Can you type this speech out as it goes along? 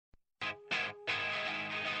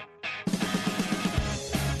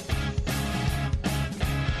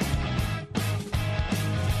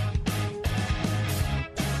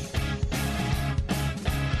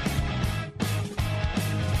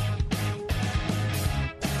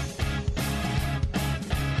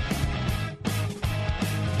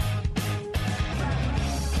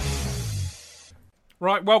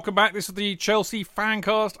Right, welcome back. This is the Chelsea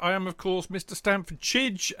Fancast. I am, of course, Mr. Stamford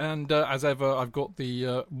Chidge, and as ever, I've got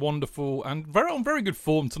the wonderful and on very good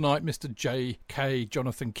form tonight, Mr. J.K.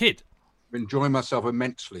 Jonathan Kidd. Enjoying myself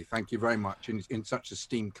immensely. Thank you very much. In such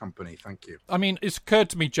esteemed company. Thank you. I mean, it's occurred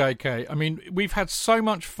to me, J.K., I mean, we've had so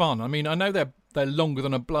much fun. I mean, I know they're longer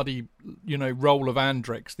than a bloody, roll of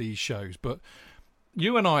Andrex, these shows, but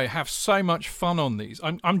you and I have so much fun on these.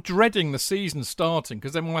 I'm dreading the season starting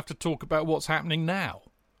because then we'll have to talk about what's happening now.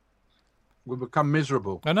 We'll become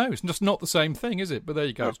miserable. I know, it's just not the same thing, is it? But there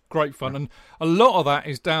you go, It's great fun. And a lot of that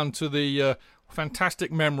is down to the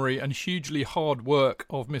fantastic memory and hugely hard work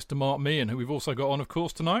of Mr. Mark Meehan, who we've also got on, of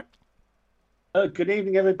course, tonight. Good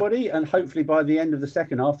evening, everybody. And hopefully by the end of the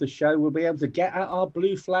second half of the show, we'll be able to get out our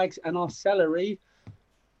blue flags and our celery.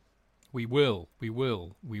 We will.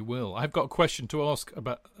 I've got a question to ask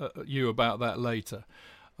about you about that later.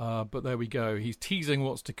 But there we go. He's teasing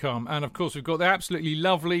what's to come. And, of course, we've got the absolutely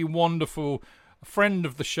lovely, wonderful friend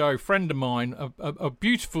of the show, friend of mine, a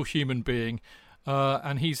beautiful human being.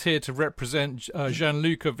 And he's here to represent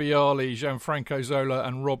Gianluca Vialli, Gianfranco Zola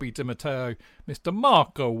and Robbie Di Matteo, Mr.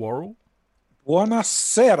 Marco Worrell.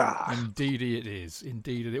 Buonasera. Indeed it is.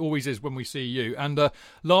 Indeed it always is when we see you. And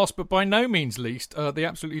last but by no means least, the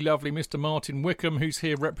absolutely lovely Mr. Martin Wickham, who's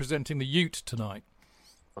here representing the Ute tonight.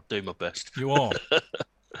 I'll do my best. You are.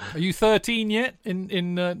 Are you 13 yet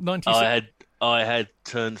in 96? I had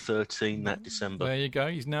turned 13 that December. There you go.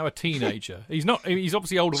 He's now a teenager. He's not. He's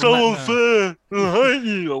obviously older than that So unfair. I hate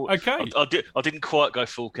you. Okay. I didn't quite go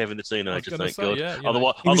full Kevin the Teenager, thank God. Yeah,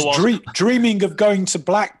 otherwise, He was dreaming of going to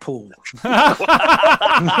Blackpool. Nah,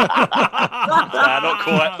 not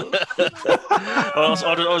quite.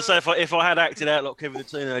 I would say if I had acted out like Kevin the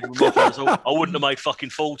Teenager with my friends, I wouldn't have made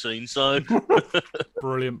fucking 14. So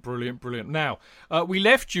brilliant. Now we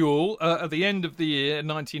left you all at the end of the year,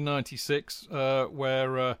 1996.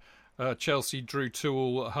 Where Chelsea drew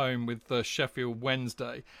 2-2 at home with Sheffield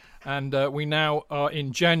Wednesday. And we now are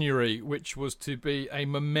in January, which was to be a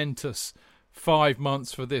momentous 5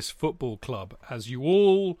 months for this football club, as you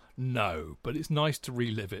all know. But it's nice to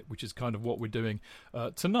relive it, which is kind of what we're doing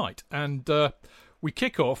tonight. And we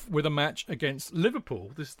kick off with a match against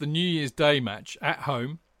Liverpool. This is the New Year's Day match at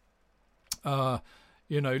home.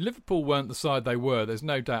 Liverpool weren't the side they were. There's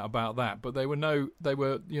no doubt about that. But they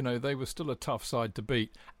were still a tough side to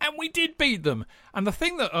beat, and we did beat them. And the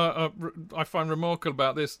thing that I find remarkable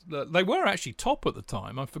about this, they were actually top at the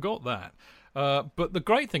time. I forgot that. But the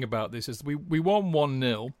great thing about this is we won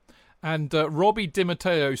 1-0, and Robbie Di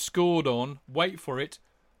Matteo scored on, wait for it,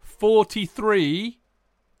 43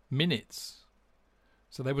 minutes.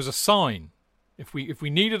 So there was a sign. If we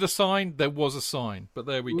needed a sign, there was a sign. But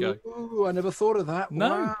there we go. Ooh, I never thought of that. No,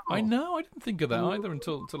 wow. I know. I didn't think of that either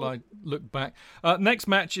until I looked back. Next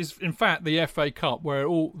match is, in fact, the FA Cup, where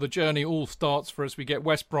the journey all starts for us. We get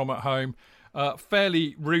West Brom at home.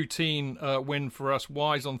 Fairly routine win for us.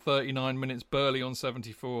 Wise on 39 minutes, Burley on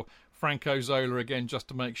 74. Franco Zola again, just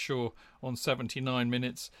to make sure, on 79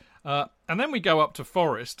 minutes. And then we go up to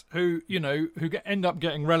Forest, who end up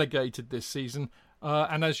getting relegated this season.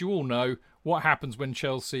 And as you all know, what happens when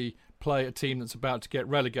Chelsea play a team that's about to get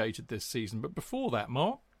relegated this season. But before that,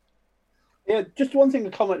 Mark? Yeah, just one thing to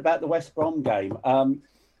comment about the West Brom game.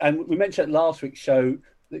 And we mentioned at last week's show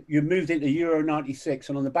that you moved into Euro 96,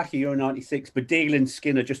 and on the back of Euro 96, Badil and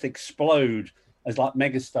Skinner just explode as like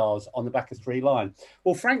megastars on the back of 3 line.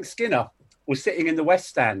 Well, Frank Skinner was sitting in the West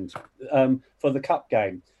Stand for the Cup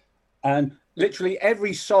game. And literally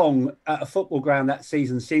every song at a football ground that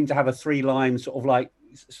season seemed to have a 3-line sort of like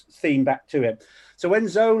theme back to it. So when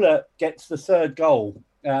Zola gets the third goal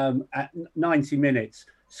at 90 minutes,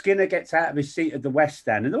 Skinner gets out of his seat at the West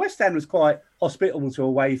Stand. And the West Stand was quite hospitable to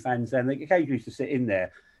away fans then. They occasionally used to sit in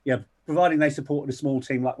there, providing they supported a small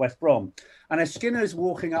team like West Brom. And as Skinner's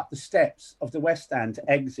walking up the steps of the West Stand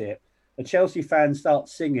to exit, the Chelsea fans start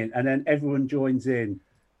singing, and then everyone joins in.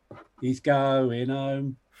 He's going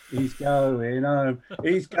home. He's going home.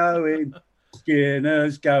 He's going.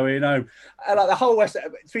 Skinner's going home. And like the whole West.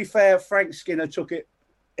 To be fair, Frank Skinner took it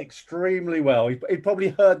extremely well. He'd probably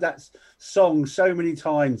heard that song so many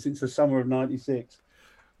times since the summer of '96.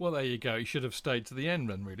 Well, there you go. He should have stayed to the end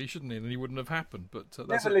then, really, shouldn't he? And he wouldn't have happened. But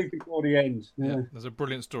never leave before the end. Yeah, there's a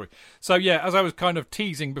brilliant story. So, yeah, as I was kind of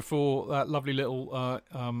teasing before that lovely little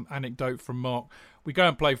anecdote from Mark, we go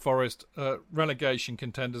and play Forest, relegation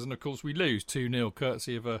contenders, and, of course, we lose 2-0,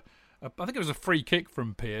 courtesy of I think it was a free kick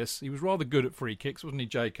from Pearce. He was rather good at free kicks, wasn't he,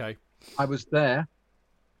 JK? I was there,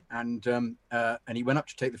 and he went up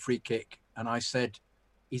to take the free kick, and I said,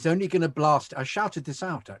 He's only going to blast. I shouted this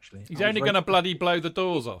out, actually. He's only going to bloody blow the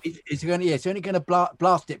doors off. He's only going to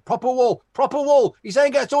blast it. Proper wall. He's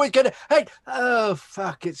saying it's always going to. Hey, oh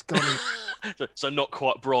fuck! It's gone. So not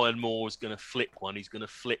quite Brian Moore's going to flick one. He's going to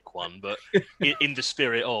flick one, but in the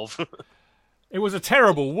spirit of. It was a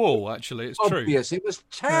terrible wall, actually. It's obvious. true. It was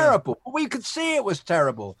terrible. Yeah. We could see it was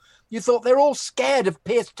terrible. You thought they're all scared of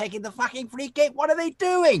Pearce taking the fucking free kick. What are they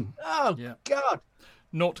doing? Oh God.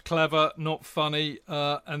 Not clever, not funny,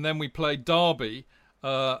 and then we played Derby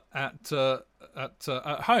at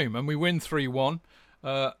home, and we win 3-1.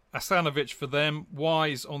 Asanovic for them,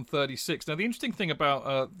 Wise on 36. Now, the interesting thing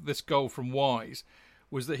about this goal from Wise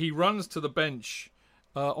was that he runs to the bench,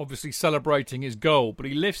 obviously celebrating his goal, but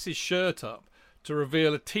he lifts his shirt up to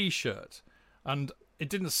reveal a T-shirt, and it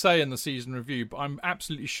didn't say in the season review, but I'm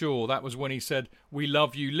absolutely sure that was when he said, "We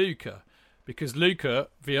love you, Luca." Because Luca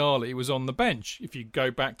Vialli was on the bench. If you go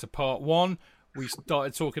back to part 1, we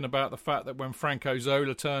started talking about the fact that when Franco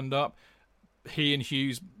Zola turned up, he and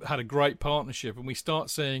Hughes had a great partnership, and we start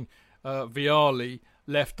seeing Vialli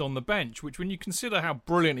left on the bench, which when you consider how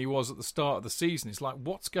brilliant he was at the start of the season, it's like,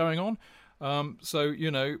 what's going on? So,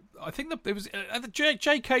 I think that it was...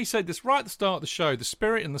 JK said this right at the start of the show, the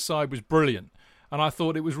spirit in the side was brilliant, and I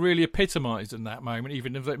thought it was really epitomised in that moment,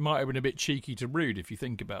 even if it might have been a bit cheeky to Rude, if you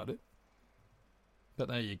think about it. But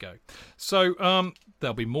there you go. So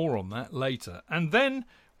there'll be more on that later. And then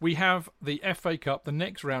we have the FA Cup, the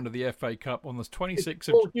next round of the FA Cup on the 26th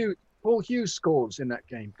of... Paul Hughes scores in that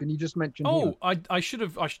game. Can you just mention him? I should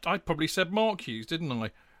have... I probably said Mark Hughes, didn't I?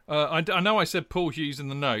 I know I said Paul Hughes in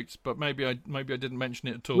the notes, but maybe I didn't mention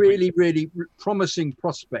it at all. Really promising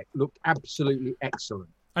prospect. Looked absolutely excellent.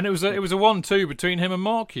 And it was a 1-2 between him and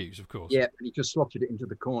Mark Hughes, of course. Yeah, and he just slotted it into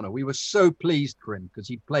the corner. We were so pleased for him because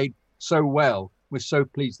he played so well. We're so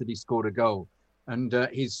pleased that he scored a goal, and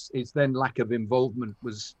his then lack of involvement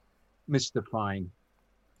was mystifying.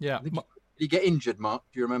 Yeah. Did he get injured, Mark?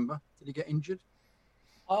 Do you remember? Did he get injured?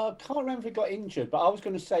 I can't remember if he got injured, but I was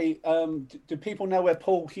going to say, do people know where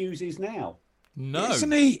Paul Hughes is now? No.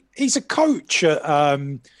 Isn't he? He's a coach at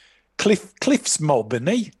Cliff's Mob, isn't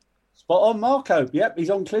he? Spot on, Marco. Yep, he's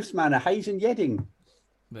on Cliff's Manor, Hayes and Yedding.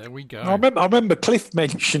 There we go. I remember Cliff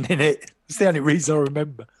mentioning it. It's the only reason I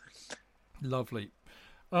remember. Lovely.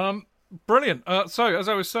 Brilliant. So, as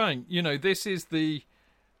I was saying, this is this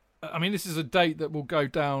is a date that will go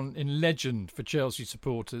down in legend for Chelsea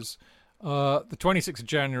supporters. The 26th of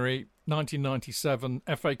January, 1997,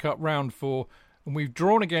 FA Cup Round 4, and we've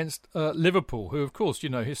drawn against Liverpool, who, of course,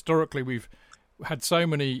 historically we've had so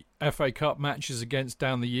many FA Cup matches against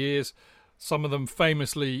down the years, some of them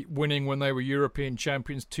famously winning when they were European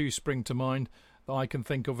champions. 2 spring to mind that I can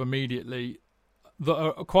think of immediately, that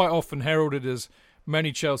are quite often heralded as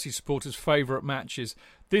many Chelsea supporters' favourite matches.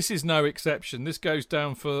 This is no exception. This goes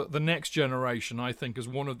down for the next generation, I think, as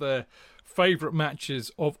one of their favourite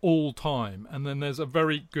matches of all time. And then there's a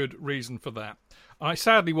very good reason for that. I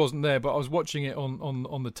sadly wasn't there, but I was watching it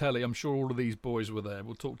on the telly. I'm sure all of these boys were there.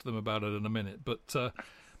 We'll talk to them about it in a minute. But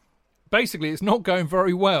basically, it's not going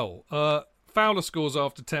very well. Fowler scores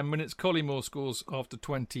after 10 minutes. Collymore scores after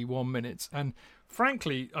 21 minutes. And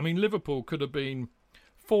frankly, Liverpool could have been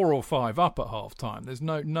 4 or 5 up at half-time. There's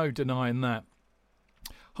no denying that.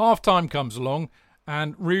 Half-time comes along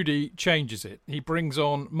and Rudy changes it. He brings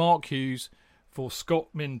on Mark Hughes for Scott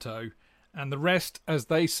Minto. And the rest, as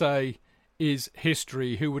they say, is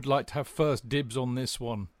history. Who would like to have first dibs on this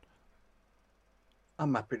one?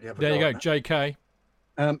 I'm happy to have a There you go, go. JK.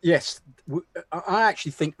 Yes, I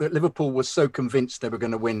actually think that Liverpool was so convinced they were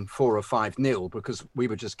going to win 4 or 5-0 because we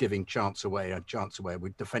were just giving chance away. We're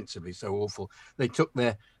defensively so awful. They took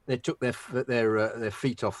their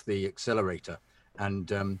feet off the accelerator,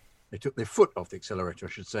 and they took their foot off the accelerator, I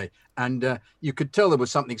should say. And you could tell there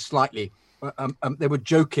was something slightly. They were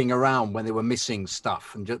joking around when they were missing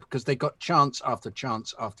stuff, and just because they got chance after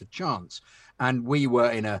chance after chance, and we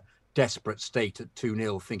were in a desperate state at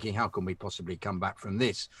 2-0, thinking, how can we possibly come back from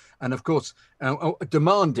this? And of course,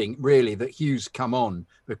 demanding really that Hughes come on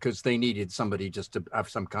because they needed somebody just to have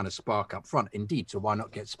some kind of spark up front. Indeed, so why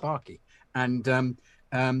not get Sparky? And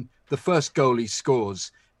the first goal he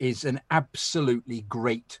scores is an absolutely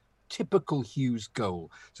great, typical Hughes goal.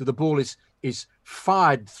 So the ball is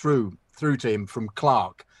fired through to him from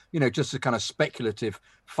Clark, just a kind of speculative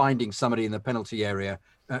finding somebody in the penalty area,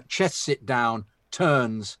 chests it down,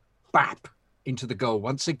 turns, bap, into the goal.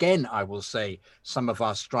 Once again, I will say some of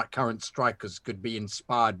our current strikers could be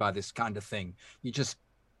inspired by this kind of thing. You just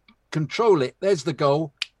control it. There's the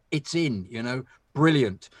goal. It's in,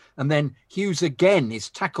 brilliant. And then Hughes again is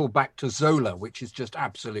tackled back to Zola, which is just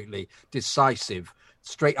absolutely decisive.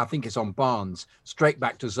 straight, I think it's on Barnes, straight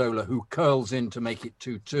back to Zola, who curls in to make it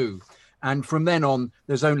 2-2. And from then on,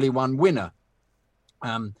 there's only one winner.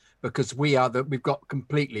 Because we've got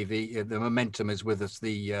completely the momentum is with us,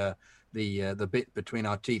 the bit between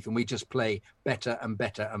our teeth, and we just play better and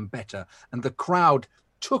better and better. And the crowd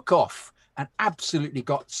took off and absolutely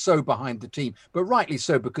got so behind the team, but rightly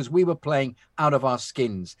so, because we were playing out of our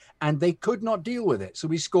skins and they could not deal with it. So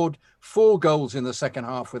we scored 4 goals in the second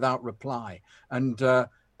half without reply. And the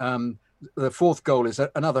 4th goal is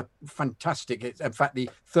another fantastic. In fact, the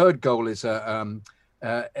 3rd goal is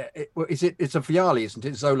it's a Vialli, isn't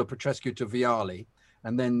it? Zola Petrescu to Vialli,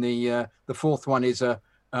 and then the 4th one is a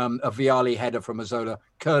Vialli header from a Zola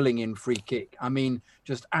curling in free kick. I mean,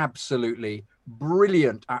 just absolutely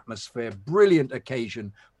brilliant atmosphere, brilliant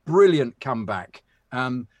occasion, brilliant comeback,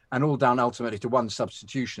 and all down ultimately to one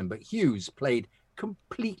substitution. But Hughes played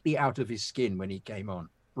completely out of his skin when he came on.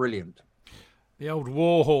 Brilliant. The old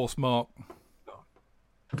warhorse, Mark.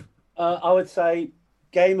 I would say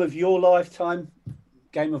game of your lifetime,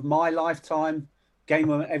 game of my lifetime, game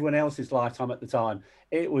of everyone else's lifetime at the time.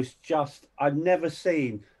 It was just, I'd never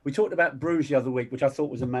seen, we talked about Bruges the other week, which I thought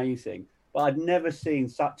was amazing, but I'd never seen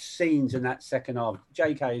such scenes in that second half.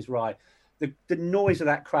 JK is right. The noise of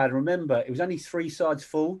that crowd, remember, it was only 3 sides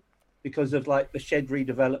full because of like the shed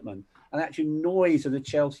redevelopment, and actually noise of the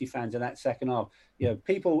Chelsea fans in that second half. You know,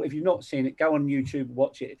 people, if you've not seen it, go on YouTube,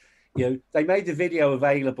 watch it. You know, they made the video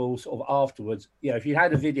available sort of afterwards. You know, if you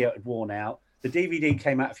had a video, it had worn out. The DVD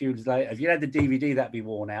came out a few days later. If you had the DVD, that'd be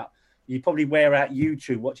worn out. You'd probably wear out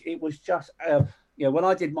YouTube. Watch. It was just, you know, when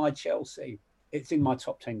I did my Chelsea, it's in my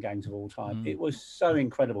top 10 games of all time. It was so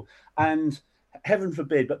incredible. And heaven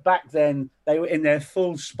forbid, but back then they were in their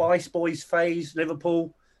full Spice Boys phase,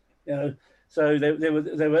 Liverpool, you know. So they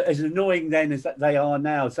were as annoying then as that they are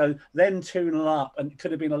now. So them 2-0 up, and it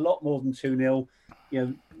could have been a lot more than 2-0. You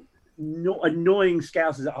know, not annoying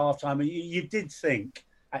Scousers at halftime. You did think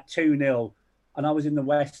at 2-0, and I was in the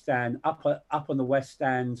West Stand, up on the West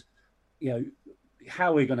Stand. You know,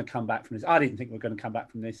 how are we going to come back from this? I didn't think we were going to come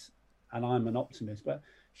back from this, and I'm an optimist. But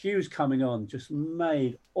Hughes coming on just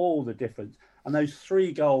made all the difference. And those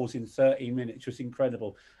 3 goals in 13 minutes was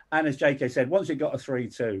incredible. And as JK said, once it got a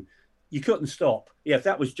 3-2, you couldn't stop. Yeah, if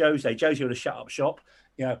that was Jose would have shut up shop.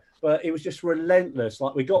 You know, but it was just relentless.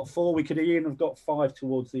 Like we got 4, we could even have got 5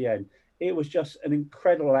 towards the end. It was just an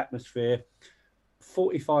incredible atmosphere.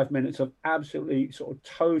 45 minutes of absolutely sort of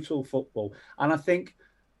total football. And I think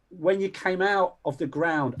when you came out of the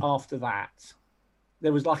ground after that,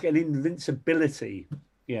 there was like an invincibility,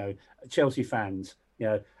 you know, Chelsea fans, you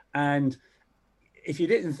know, and if you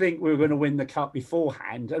didn't think we were going to win the cup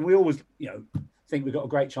beforehand, and we always, you know, think we got a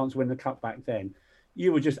great chance to win the cup back then,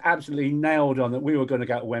 you were just absolutely nailed on that we were going to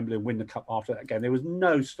go to Wembley and win the cup after that game. There was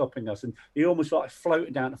no stopping us, and you almost like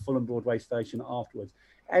floated down to Fulham Broadway Station afterwards.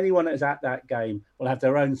 Anyone that was at that game will have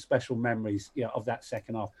their own special memories, you know, of that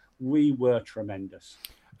second half. We were tremendous.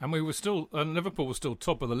 And we were still, Liverpool was still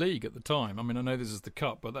top of the league at the time. I mean, I know this is the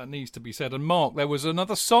cup, but that needs to be said. And Mark, there was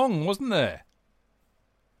another song, wasn't there?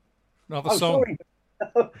 Another song.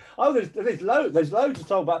 Sorry. There's loads to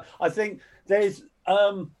talk about. I think there's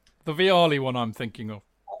the Vialli one I'm thinking of.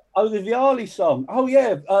 Oh, the Vialli song. Oh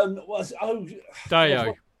yeah.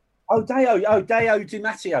 Deo. Deo Di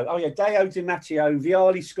Matteo. Oh yeah, Deo Di Matteo.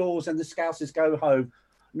 Vialli scores and the Scousers go home.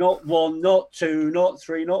 Not 1, not 2, not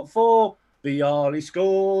 3, not 4. Vialli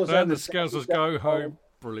scores and the Scousers go home.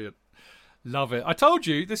 Brilliant. Love it. I told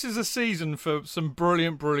you this is a season for some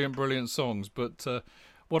brilliant songs, but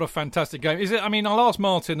what a fantastic game. Is it? I mean, I'll ask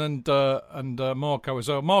Martin and Marco as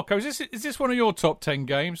well. Marco, is this one of your top 10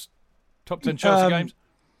 games? Top 10 Chelsea games?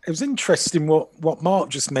 It was interesting what Mark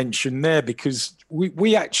just mentioned there, because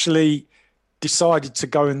we actually decided to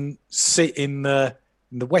go and sit in the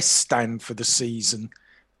West Stand for the season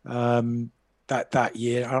that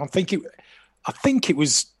year. And I think it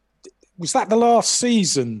was that the last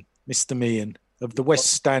season, Mr. Meehan, of the West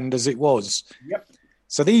Stand as it was. Yep.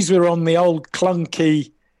 So these were on the old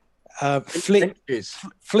clunky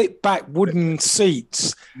flip back wooden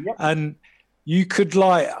seats. Yep. And you could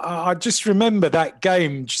I just remember that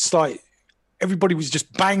game, just like everybody was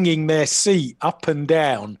just banging their seat up and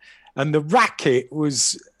down, and the racket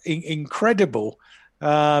was incredible.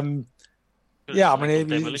 Yeah, I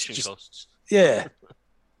mean, it was just, costs. Yeah.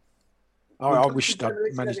 I wish I'd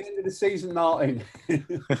managed. At the end of the season, Martin.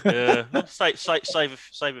 Yeah, save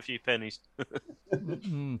a few pennies.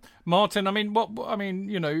 Martin, I mean,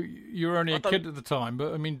 you know, you were only a kid at the time,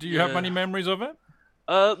 but I mean, do you have many memories of it?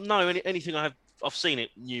 No, anything I've seen it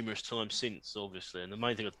numerous times since, obviously, and the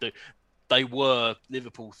main thing I do,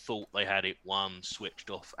 Liverpool thought they had it won, switched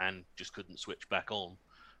off, and just couldn't switch back on,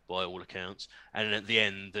 by all accounts. And then at the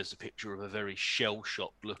end, there's a picture of a very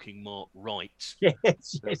shell-shocked looking Mark Wright.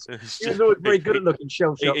 Yes. He was always very good at looking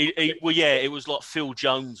shell-shocked. Well, yeah, it was like Phil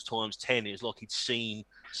Jones times 10. It was like he'd seen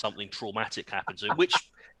something traumatic happen to him, which,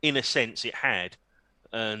 in a sense, it had.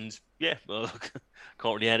 And yeah, well,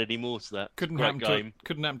 can't really add any more to that. Couldn't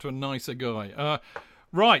happen to a nicer guy.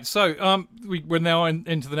 Right, so we're now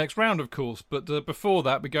into the next round, of course. But before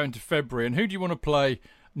that, we go into February. And who do you want to play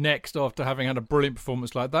next after having had a brilliant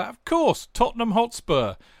performance like that? Of course, Tottenham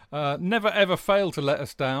Hotspur. Never, ever fail to let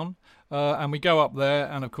us down. And we go up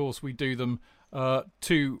there, and of course, we do them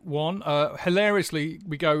 2-1. Hilariously,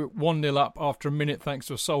 we go 1-0 up after a minute thanks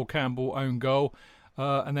to a Sol Campbell own goal.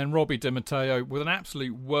 And then Robbie Di Matteo, with an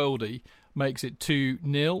absolute worldie, makes it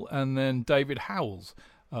 2-0. And then David Howells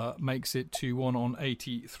makes it 2-1 on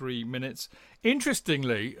 83 minutes.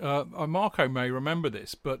 Interestingly, Marco may remember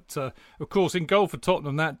this, but of course in goal for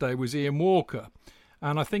Tottenham that day was Ian Walker.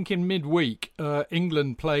 And I think in midweek,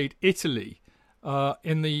 England played Italy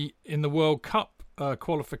in the World Cup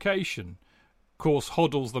qualification. Of course,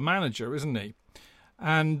 Hoddle's the manager, isn't he?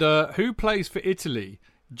 And who plays for Italy?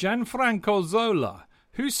 Gianfranco Zola.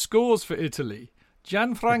 Who scores for Italy?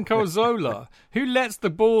 Gianfranco Zola. Who lets the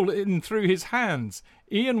ball in through his hands?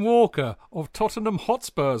 Ian Walker of Tottenham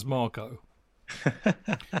Hotspurs, Marco.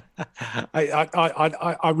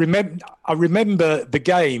 I remember the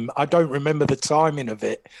game. I don't remember the timing of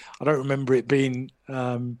it. I don't remember it being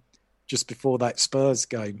just before that Spurs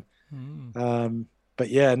game. But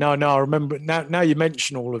yeah, no, I remember. Now you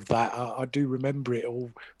mention all of that, I do remember it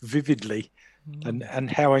all vividly,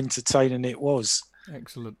 and how entertaining it was.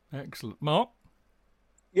 Excellent. Mark?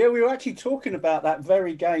 Yeah, we were actually talking about that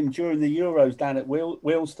very game during the Euros down at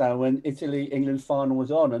Wealdstone when Italy-England final was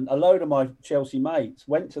on. And a load of my Chelsea mates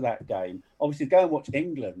went to that game, obviously to go and watch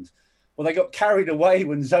England. Well, they got carried away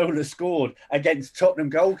when Zola scored against Tottenham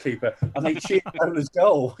goalkeeper and they cheered Zola's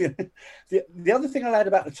goal. The other thing I had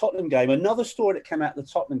about the Tottenham game, another story that came out of the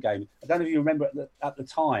Tottenham game, I don't know if you remember at the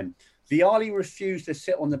time, Vialli refused to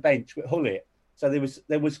sit on the bench with Hullet. So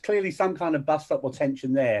there was clearly some kind of bust-up or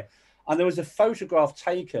tension there. And there was a photograph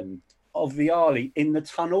taken of Vialli in the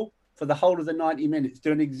tunnel for the whole of the 90 minutes,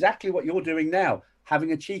 doing exactly what you're doing now,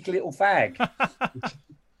 having a cheeky little fag.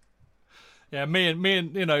 Yeah, me and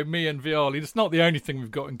Vialli. It's not the only thing we've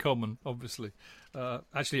got in common, obviously.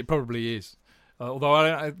 Actually, it probably is. Although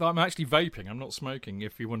I'm actually vaping, I'm not smoking.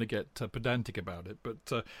 If you want to get pedantic about it,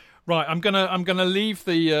 but right, I'm gonna leave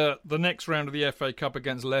the next round of the FA Cup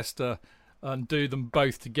against Leicester and do them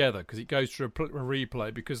both together because it goes through a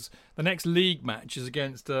replay, because the next league match is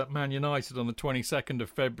against Man United on the 22nd of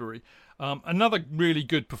February. Another really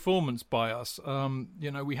good performance by us.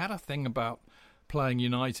 We had a thing about playing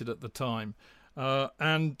United at the time.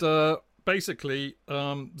 Basically,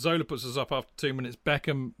 Zola puts us up after 2 minutes.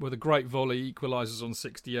 Beckham, with a great volley, equalises on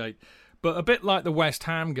 68. But a bit like the West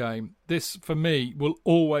Ham game, this, for me, will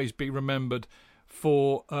always be remembered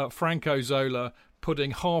for Franco Zola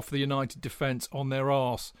putting half the United defence on their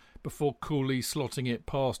arse before coolly slotting it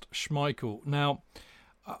past Schmeichel. Now,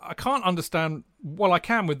 I can't understand... Well, I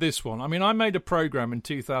can with this one. I mean, I made a programme in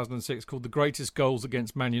 2006 called The Greatest Goals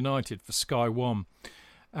Against Man United for Sky One.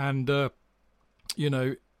 And,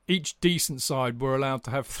 each decent side were allowed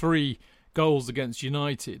to have 3 goals against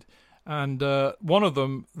United. And one of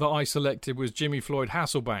them that I selected was Jimmy Floyd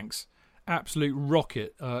Hasselbank's absolute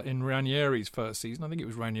rocket in Ranieri's first season. I think it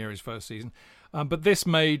was Ranieri's first season. But this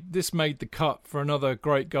made the cut for another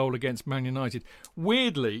great goal against Man United.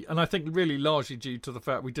 Weirdly, and I think really largely due to the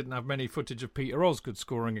fact we didn't have many footage of Peter Osgood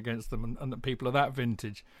scoring against them and the people of that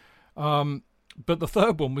vintage. But the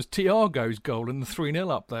third one was Thiago's goal in the 3-0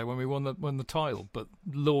 up there when we won the title. But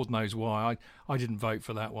Lord knows why. I didn't vote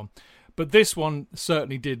for that one. But this one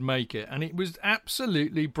certainly did make it. And it was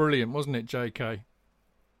absolutely brilliant, wasn't it, JK?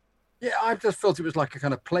 Yeah, I just felt it was like a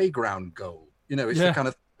kind of playground goal. It's the kind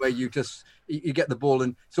of where you get the ball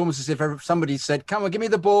and it's almost as if somebody said, "Come on, give me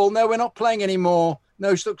the ball. No, we're not playing anymore.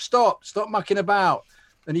 No, stop mucking about."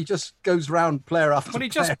 And he just goes round player after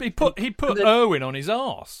player. He put Irwin on his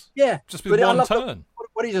arse. Yeah, just with one turn.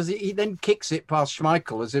 What he does, he then kicks it past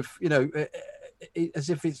Schmeichel as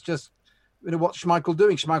if it's just what Schmeichel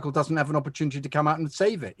doing. Schmeichel doesn't have an opportunity to come out and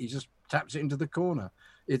save it. He just taps it into the corner.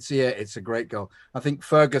 It's a great goal. I think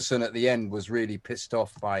Ferguson at the end was really pissed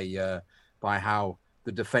off by how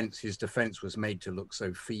his defense was made to look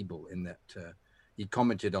so feeble in that he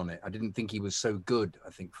commented on it. I didn't think he was so good,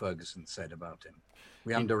 I think Ferguson said about him.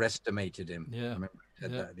 We underestimated him. Yeah. I remember he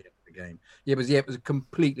said that at the end of the game. It was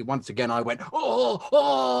completely. Once again, I went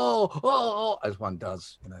oh, as one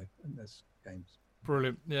does, in those games.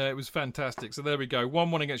 Brilliant. Yeah, it was fantastic. So there we go.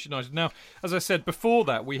 1-1 against United. Now, as I said before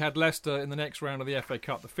that, we had Leicester in the next round of the FA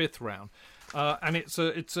Cup, the 5th round. And it's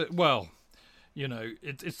a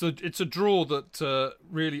draw that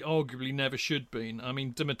really arguably never should have been. I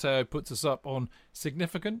mean, Di Matteo puts us up on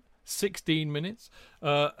significant 16 minutes.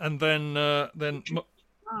 And then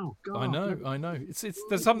Oh God! I know.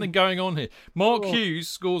 There's something going on here. Mark Hughes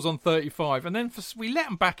scores on 35, and then we let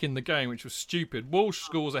him back in the game, which was stupid. Walsh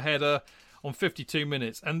scores a header on 52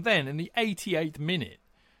 minutes, and then in the 88th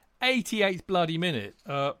bloody minute,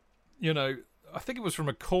 I think it was from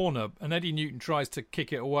a corner, and Eddie Newton tries to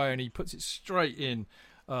kick it away, and he puts it straight in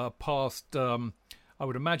past. I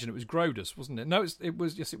would imagine it was Grodus, wasn't it? No, it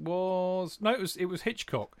was. Yes, it was. No, it was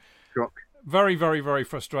Hitchcock. Very, very, very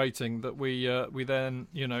frustrating that we then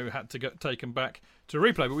had to get taken back to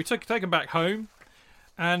replay, but we took taken back home,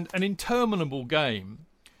 and an interminable game,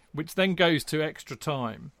 which then goes to extra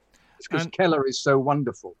time. It's because Keller is so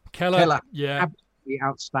wonderful. Keller, yeah, absolutely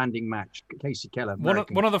outstanding match. Casey Keller,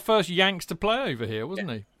 one of the first Yanks to play over here, wasn't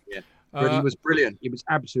he? Yeah, but he was brilliant. He was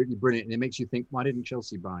absolutely brilliant, and it makes you think, why didn't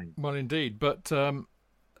Chelsea buy him? Well, indeed, but an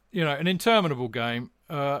interminable game.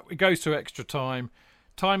 It goes to extra time.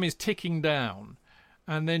 Time is ticking down,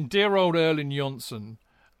 and then dear old Erling Jonsson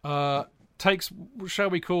takes, shall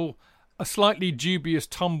we call, a slightly dubious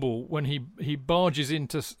tumble when he barges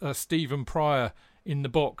into Stephen Pryor in the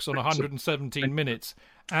box on 117 minutes,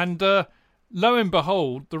 and lo and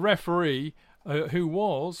behold, the referee, who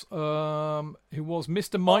was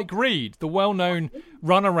Mr. Mike Reed, the well-known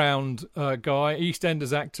runaround guy,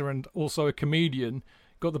 EastEnders actor, and also a comedian,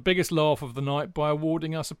 got the biggest laugh of the night by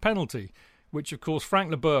awarding us a penalty. Which, of course,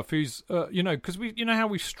 Frank Leboeuf, who's, because how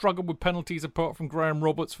we've struggled with penalties apart from Graham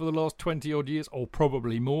Roberts for the last 20-odd years, or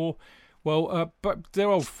probably more. Well, but their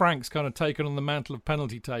old Frank's kind of taken on the mantle of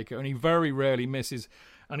penalty taker, and he very rarely misses.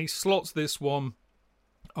 And he slots this one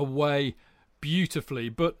away beautifully.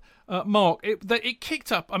 But, Mark, it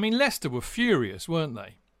kicked up. I mean, Leicester were furious, weren't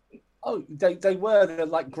they? Oh, they were. They're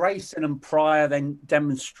like Grayson and Pryor then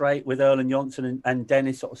demonstrate with Erling Jonsson, and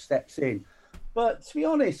Dennis sort of steps in. But to be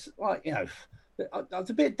honest, it's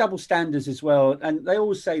a bit double standards as well. And they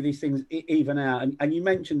always say these things even out. And you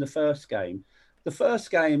mentioned the first game. The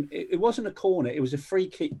first game, it wasn't a corner. It was a free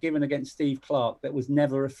kick given against Steve Clarke that was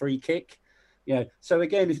never a free kick. So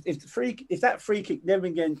again, if that free kick never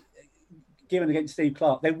been given against Steve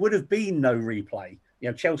Clarke, there would have been no replay.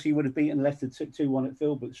 Chelsea would have beaten Leicester 2-1 at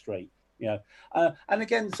Filbert Street. And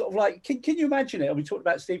again, sort of like, can you imagine it? We talked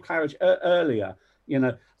about Steve Claridge earlier.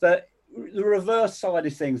 That the reverse side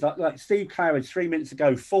of things, like Steve Claridge 3 minutes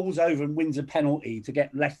ago falls over and wins a penalty to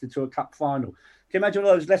get Leicester to a cup final. Can you imagine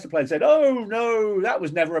all those Leicester players said, "Oh no, that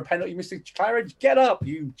was never a penalty, Mr. Claridge, get up,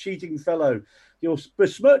 you cheating fellow. You're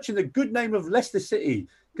besmirching the good name of Leicester City."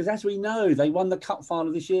 Because as we know, they won the cup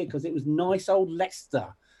final this year because it was nice old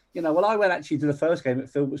Leicester. Well, I went actually to the first game at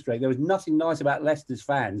Filbert Street. There was nothing nice about Leicester's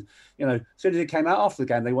fans. As soon as it came out after the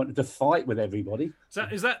game, they wanted to fight with everybody.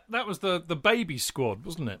 That was the baby squad,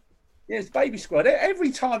 wasn't it? Yes, baby squad.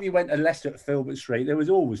 Every time you went to Leicester at Filbert Street, there was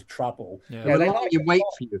always trouble. Yeah, they laid in wait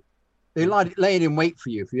for you. They laid in wait for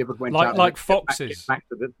you if you ever went out. Like foxes. Back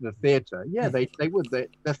to the theatre. Yeah, they would.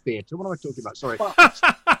 The theatre. What am I talking about? Sorry.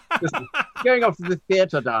 Going off to the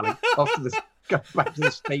theatre, darling. Go back to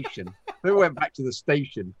the station. They went back to the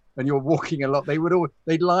station and you're walking a lot.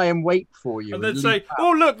 They'd lie in wait for you. And they'd say,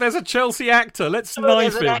 "Oh, look, there's a Chelsea actor. Let's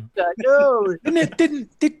knife him." No.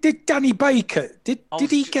 Did Danny Baker, did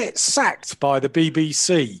he get sacked by the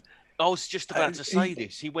BBC? I was just about to say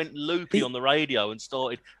this. He went loopy on the radio and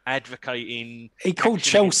started advocating. He called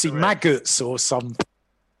Chelsea maggots or something.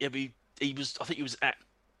 Yeah, but he was. I think he was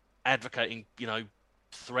advocating,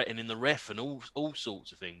 threatening the ref and all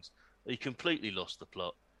sorts of things. He completely lost the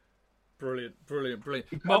plot. Brilliant.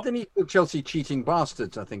 Didn't he call Chelsea cheating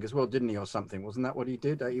bastards? I think as well, didn't he, or something? Wasn't that what he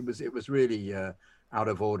did? It was really out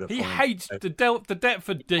of order. He hates the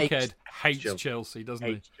Deptford dickhead. Hates Chelsea, doesn't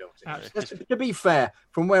he? Chelsea. To be fair,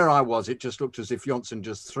 from where I was, it just looked as if Jonsson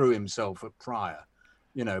just threw himself at Pryor.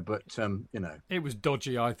 But it was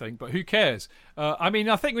dodgy, I think. But who cares?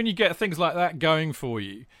 I think when you get things like that going for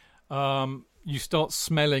you, you start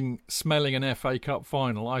smelling an FA Cup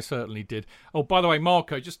final. I certainly did. Oh, by the way,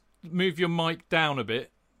 Marco, just move your mic down a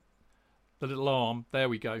bit. The little arm. There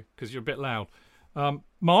we go, because you're a bit loud.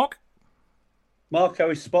 Mark?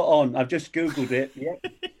 Marco is spot on. I've just Googled it. Yep.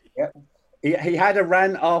 He had a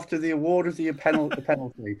rant after the award of the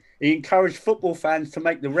penalty. He encouraged football fans to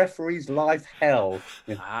make the referee's life hell.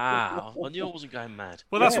 I knew I wasn't going mad.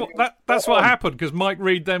 Well, that's what happened, because Mike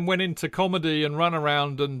Reed then went into comedy and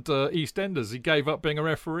Runaround and EastEnders. He gave up being a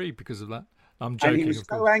referee because of that. I'm joking. And he was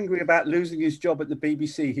so angry about losing his job at the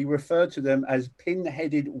BBC, he referred to them as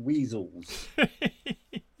pin-headed weasels.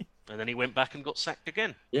 And then he went back and got sacked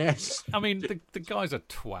again. Yes. I mean, the guy's a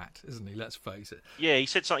twat, isn't he? Let's face it. Yeah, he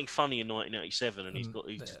said something funny in 1987, and he's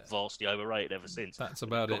vastly overrated ever since. That's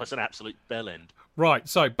about it. That's an absolute bell end. Right,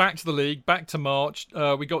 so back to the league, back to March.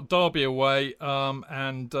 We got Derby away,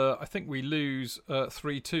 and I think we lose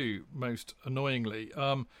 3-2, most annoyingly.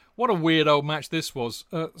 What a weird old match this was.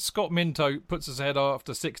 Scott Minto puts us ahead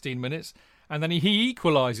after 16 minutes, and then he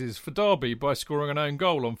equalises for Derby by scoring an own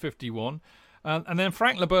goal on 51. And then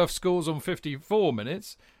Frank Leboeuf scores on 54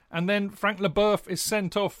 minutes. And then Frank Leboeuf is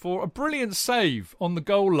sent off for a brilliant save on the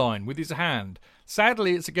goal line with his hand.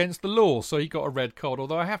 Sadly, it's against the law, so he got a red card.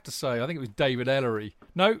 Although I have to say, I think it was David Ellery.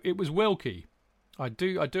 No, it was Wilkie. I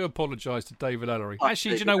do apologise to David Ellery.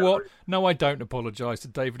 Actually, do you know what? No, I don't apologise to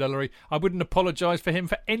David Ellery. I wouldn't apologise for him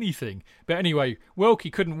for anything. But anyway,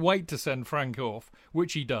 Wilkie couldn't wait to send Frank off,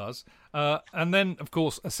 which he does. And then, of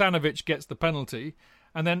course, Asanovic gets the penalty.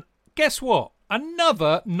 And then, guess what?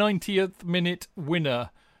 Another 90th minute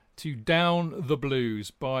winner to down the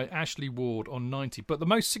Blues by Ashley Ward on 90. But the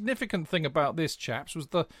most significant thing about this, chaps, was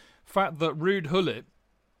the fact that Ruud Gullit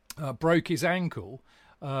broke his ankle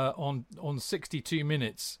on 62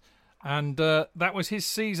 minutes. And that was his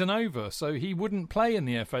season over. So he wouldn't play in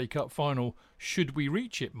the FA Cup final should we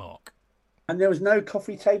reach it, Mark. And there was no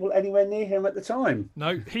coffee table anywhere near him at the time.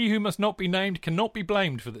 No, he who must not be named cannot be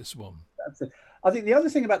blamed for this one. That's it. I think the other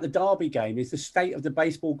thing about the Derby game is the state of the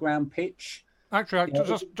baseball ground pitch. Actually,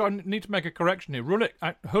 I need to make a correction here.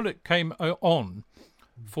 Gullit came on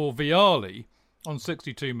for Vialli on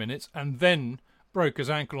 62 minutes and then broke his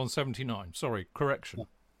ankle on 79. Sorry, correction.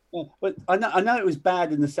 Yeah, but I know it was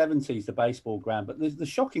bad in the 70s, the baseball ground, but the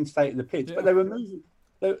shocking state of the pitch. Yeah. But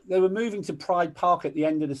they were moving to Pride Park at the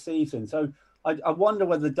end of the season, so I wonder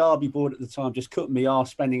whether the Derby board at the time just couldn't be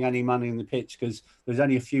asked spending any money on the pitch because there's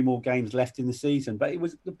only a few more games left in the season. But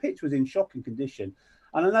the pitch was in shocking condition.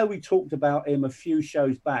 And I know we talked about him a few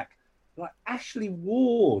shows back. Like Ashley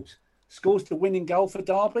Ward scores the winning goal for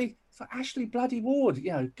Derby. For Ashley bloody Ward,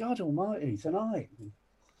 God almighty, tonight.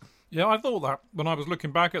 Yeah, I thought that when I was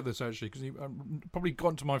looking back at this, actually, because he probably got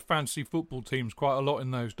into my fantasy football teams quite a lot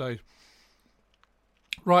in those days.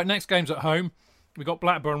 Right, next game's at home. We got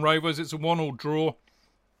Blackburn Rovers. It's a 1-1 draw.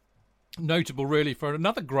 Notable, really, for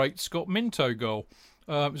another great Scott Minto goal.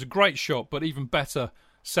 It was a great shot, but even better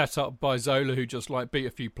set up by Zola, who just beat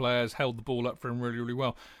a few players, held the ball up for him really, really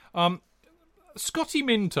well. Scotty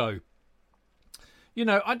Minto.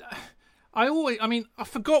 I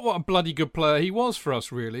forgot what a bloody good player he was for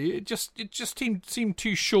us. Really, it just seemed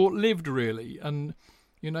too short-lived, really, and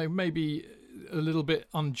maybe a little bit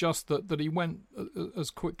unjust that he went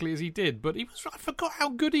as quickly as he did. But I forgot how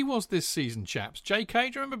good he was this season, chaps. JK,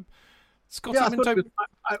 do you remember Scotty Minto?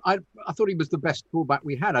 I thought he was the best fullback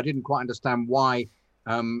we had. I didn't quite understand why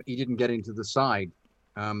he didn't get into the side,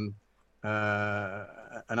 and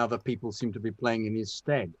other people seem to be playing in his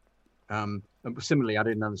stead. And similarly, I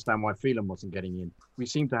didn't understand why Phelan wasn't getting in. We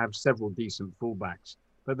seem to have several decent fullbacks,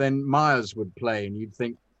 but then Myers would play, and you'd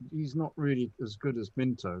think he's not really as good as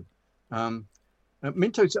Minto.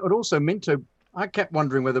 Minto, I kept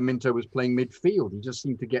wondering whether Minto was playing midfield. He just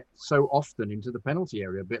seemed to get so often into the penalty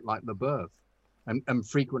area, a bit like Leboeuf, and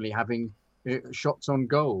frequently having shots on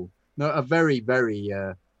goal. No, a very, very,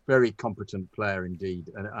 very competent player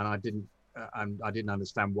indeed, and I didn't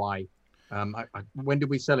understand why. When did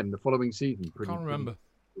we sell him? The following season? Can't remember.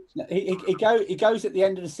 He goes at the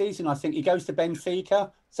end of the season. I think he goes to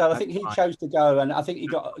Benfica. So I think he chose to go, and I think he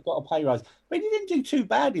got a pay rise. But he didn't do too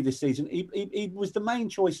badly this season. He was the main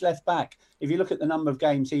choice left back. If you look at the number of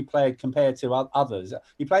games he played compared to others,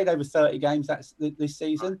 he played over 30 games this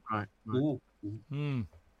season. Right. Yeah.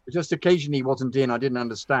 Just occasionally he wasn't in. I didn't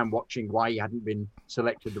understand watching why he hadn't been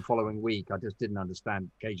selected the following week. I just didn't understand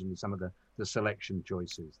occasionally some of the selection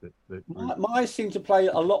choices that Myers seemed to play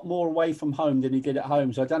a lot more away from home than he did at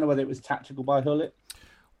home. So I don't know whether it was tactical by Gullit.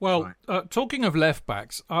 Well, talking of left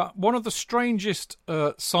backs, one of the strangest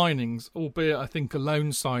signings, albeit I think a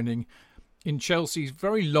loan signing, in Chelsea's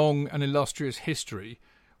very long and illustrious history,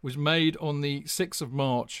 was made on the 6th of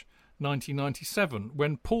March 1997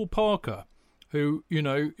 when Paul Parker, who,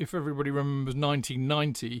 if everybody remembers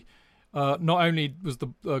 1990, not only was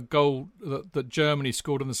the goal that Germany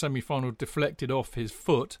scored in the semi-final deflected off his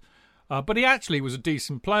foot, but he actually was a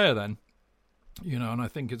decent player then. and I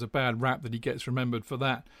think it's a bad rap that he gets remembered for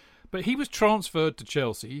that. But he was transferred to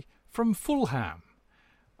Chelsea from Fulham.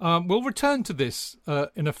 We'll return to this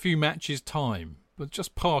in a few matches' time, but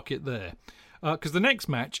just park it there. Because the next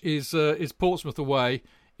match is Portsmouth away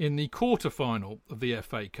in the quarter-final of the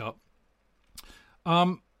FA Cup.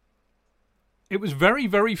 It was very,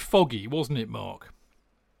 very foggy, wasn't it, Mark?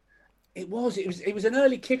 It was an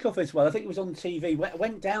early kickoff as well. I think it was on TV.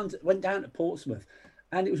 Went down to Portsmouth,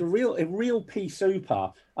 and it was a real pea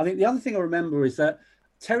super. I think the other thing I remember is that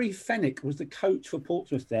Terry Fenwick was the coach for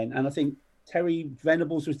Portsmouth then, and I think Terry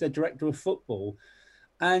Venables was their director of football.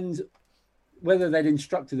 And whether they'd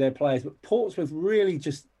instructed their players, but Portsmouth really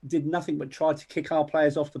just did nothing but try to kick our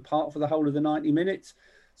players off the park for the whole of the 90 minutes.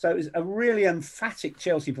 So it was a really emphatic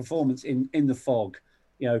Chelsea performance in the fog.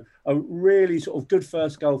 A really sort of good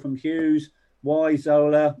first goal from Hughes, Wise,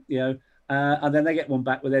 Zola, and then they get one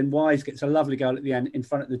back, but then Wise gets a lovely goal at the end in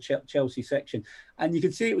front of the Chelsea section. And you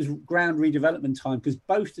could see it was ground redevelopment time because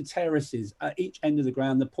both the terraces at each end of the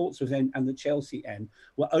ground, the Portsmouth end and the Chelsea end,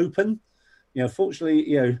 were open.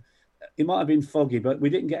 Fortunately, it might have been foggy, but we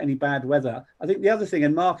didn't get any bad weather. I think the other thing,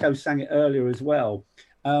 and Marco sang it earlier as well,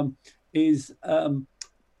 is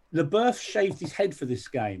LeBeuf shaved his head for this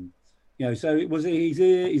game. So it was he's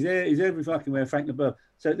every fucking where, Frank LeBeuf.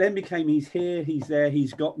 So it then became he's here, he's there,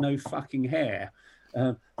 he's got no fucking hair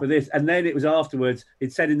for this. And then it was afterwards,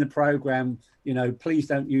 it said in the programme, please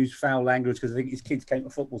don't use foul language because I think his kids came to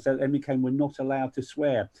football. So it then became we're not allowed to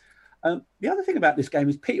swear. The other thing about this game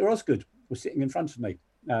is Peter Osgood was sitting in front of me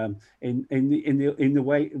in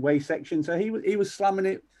the way section. So he was slumming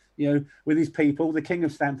it, with his people, the king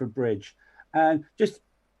of Stamford Bridge. And just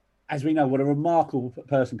as we know, what a remarkable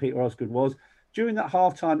person Peter Osgood was. During that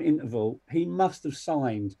half-time interval, he must have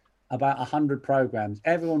signed about 100 programmes.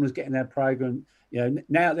 Everyone was getting their programme.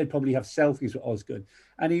 Now they'd probably have selfies with Osgood.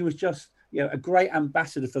 And he was just, a great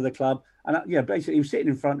ambassador for the club. And, basically he was sitting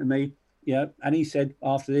in front of me, and he said,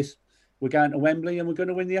 after this, we're going to Wembley and we're going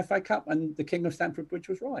to win the FA Cup. And the king of Stamford Bridge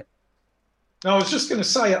was right. I was just going to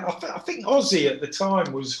say, I think Ozzy at the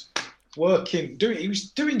time was he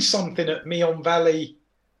was doing something at Meon Valley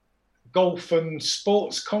Golf and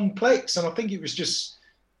Sports Complex, and I think it was just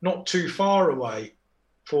not too far away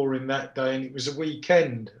for him that day, and it was a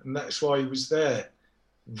weekend, and that's why he was there.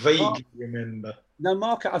 Vaguely remember. No,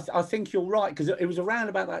 Mark, I think you're right, because it was around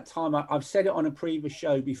about that time. I've said it on a previous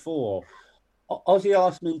show before. Ozzy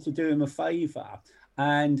asked me to do him a favour,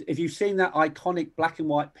 and if you've seen that iconic black and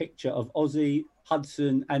white picture of Ozzy,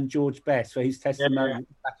 Hudson and George Best for his testimony in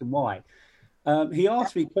black and white, he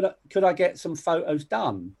asked me, could I get some photos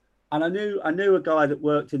done? And I knew a guy that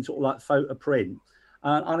worked in sort of like photo print.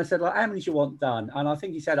 And I said, how many do you want done? And I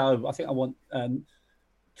think he said, I think I want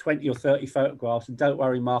 20 or 30 photographs. And don't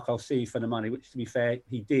worry, Mark, I'll see you for the money, which to be fair,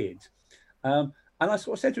 he did. And I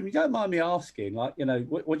sort of said to him, you don't mind me asking, what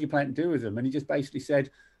do you plan to do with them? And he just basically said,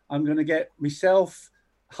 I'm going to get myself,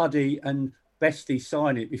 Huddy and Bestie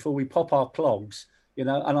sign it before we pop our clogs. And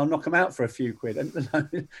I'll knock them out for a few quid. And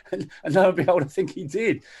lo and behold, I think he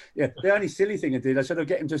did. Yeah, the only silly thing I did, I said I'd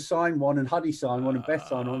get him to sign one and Huddy sign one and Beth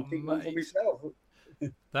sign one and keep one for myself.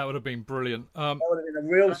 That would have been brilliant. That would have been a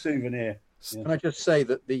real souvenir. Yeah. Can I just say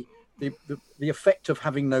that the effect of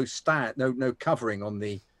having no covering on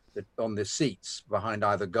the seats behind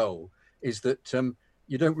either goal is that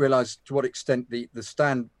you don't realise to what extent the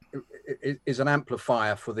stand is an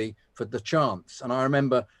amplifier for the chants. And I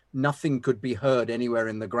remember nothing could be heard anywhere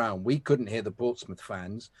in the ground. We couldn't hear the Portsmouth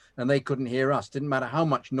fans and they couldn't hear us. Didn't matter how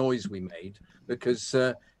much noise we made because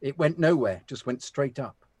it went nowhere, just went straight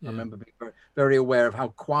up. Yeah. I remember being very, very aware of how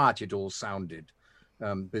quiet it all sounded,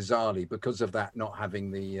 bizarrely, because of that not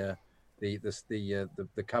having the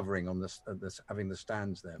covering on having the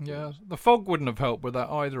stands there. Yeah, the fog wouldn't have helped with that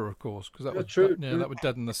either, of course, because that would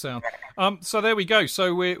deaden the sound. So there we go.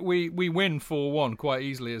 So we win 4-1 quite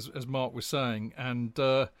easily, as Mark was saying, and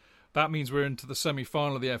that means we're into the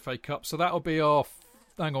semi-final of the FA Cup. So that'll be our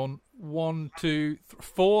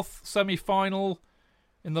fourth semi-final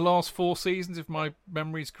in the last 4 seasons, if my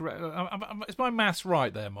memory's correct. Is my maths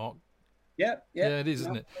right there, Mark? Yeah, it is,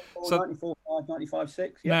 isn't it? 94, 5, 95,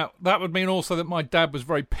 6. Yeah. Now, that would mean also that my dad was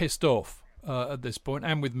very pissed off at this point,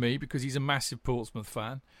 and with me, because he's a massive Portsmouth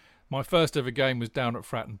fan. My first ever game was down at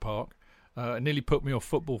Fratton Park. It nearly put me off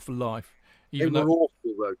football for life. They were awful,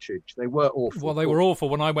 though, Chidge. They were awful. Well, they were awful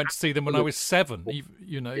when I went to see them when I was 7.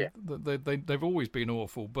 They've always been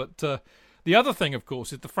awful. But the other thing, of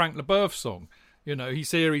course, is the Frank LeBeuf song. He's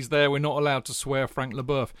here, he's there, we're not allowed to swear, Frank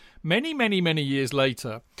LeBeuf. Many, many, many years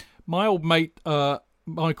later, my old mate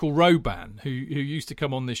Michael Roban, who used to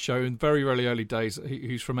come on this show in very, very early days,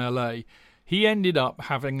 who's from LA, he ended up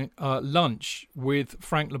having lunch with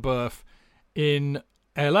Frank Leboeuf in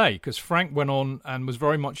LA, because Frank went on and was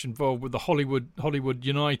very much involved with the Hollywood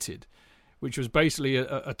United, which was basically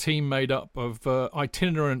a team made up of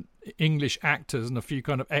itinerant English actors and a few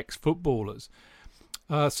kind of ex-footballers.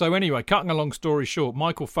 So anyway, cutting a long story short,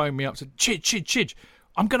 Michael phoned me up and said, Chidge,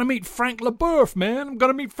 I'm going to meet Frank Leboeuf, man. I'm going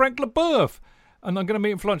to meet Frank Leboeuf. And I'm going to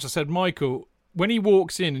meet him for lunch. I said, Michael, when he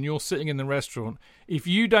walks in and you're sitting in the restaurant, if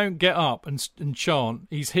you don't get up and chant,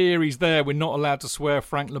 he's here, he's there, we're not allowed to swear,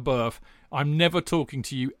 Frank Leboeuf, I'm never talking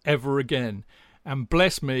to you ever again. And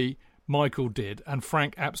bless me, Michael did. And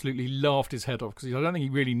Frank absolutely laughed his head off, because I don't think he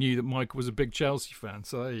really knew that Michael was a big Chelsea fan.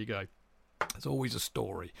 So there you go. There's always a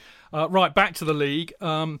story. Right, back to the league.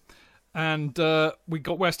 And we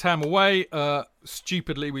got West Ham away.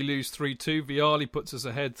 Stupidly, we lose 3-2. Vialli puts us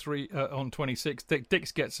ahead on 26.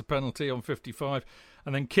 Dix gets a penalty on 55.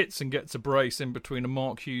 And then Kitson gets a brace in between a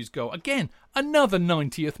Mark Hughes goal. Again, another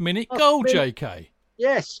 90th minute goal, JK.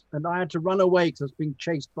 Yes, and I had to run away because I was being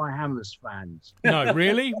chased by Hammers fans. No,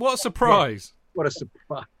 really? What a surprise. Yeah, what a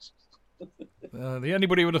surprise.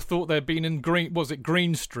 Anybody would have thought they'd been in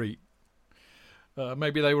Green Street.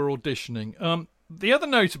 Maybe they were auditioning. The other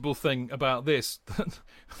notable thing about this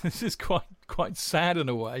is quite sad in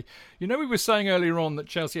a way. You know, we were saying earlier on that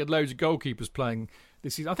Chelsea had loads of goalkeepers playing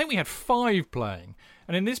this season. I think we had 5 playing.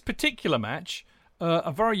 And in this particular match,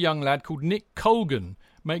 a very young lad called Nick Colgan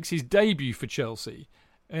makes his debut for Chelsea.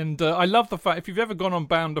 And I love the fact, if you've ever gone on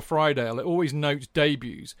Bound to Friedale, it always notes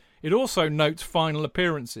debuts. It also notes final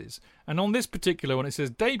appearances. And on this particular one, it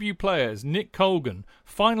says, debut players, Nick Colgan.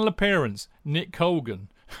 Final appearance, Nick Colgan.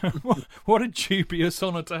 What a dubious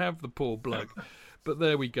honour to have, the poor bloke. But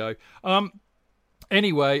there we go.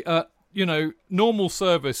 Anyway, normal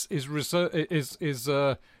service is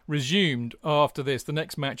resumed after this. The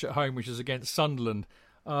next match at home, which is against Sunderland,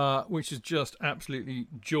 which is just absolutely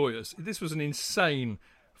joyous. This was an insane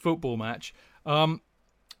football match. We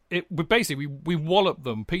walloped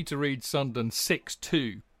them. Peter Reid, Sunderland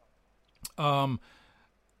 6-2.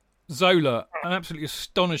 Zola, an absolutely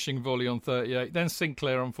astonishing volley on 38. Then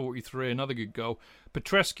Sinclair on 43, another good goal.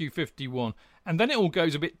 Petrescu 51. And then it all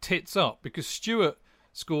goes a bit tits up, because Stewart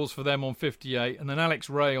scores for them on 58 and then Alex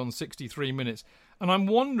Ray on 63 minutes. And I'm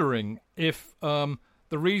wondering if the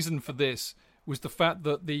reason for this was the fact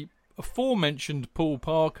that the aforementioned Paul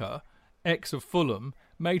Parker, ex of Fulham,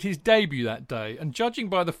 made his debut that day. And judging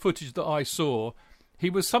by the footage that I saw, he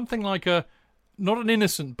was something like not an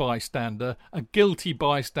innocent bystander, a guilty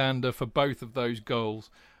bystander for both of those goals.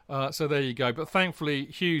 So there you go. But thankfully,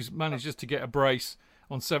 Hughes manages to get a brace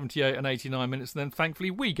on 78 and 89 minutes. And then thankfully,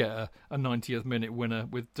 we get a 90th minute winner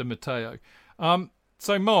with Di Matteo.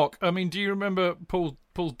 So, Mark, I mean, do you remember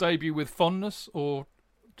Paul's debut with fondness or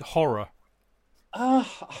horror?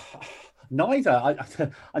 Neither.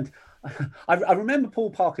 I remember Paul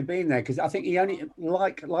Parker being there, because I think he only,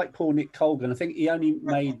 like Paul Nick Colgan, I think he only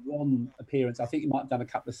made one appearance. I think he might have done a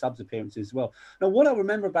couple of subs appearances as well. Now, what I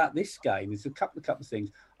remember about this game is a couple of things.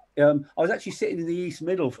 I was actually sitting in the East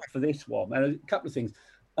Middle for this one, and a couple of things.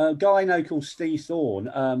 A guy I know called Steve Thorne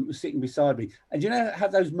was sitting beside me. And you know,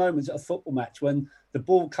 have those moments at a football match when the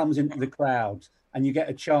ball comes into the crowd and you get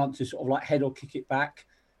a chance to sort of like head or kick it back.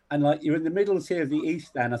 And like you're in the middle tier of the East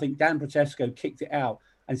stand. I think Dan Protesco kicked it out.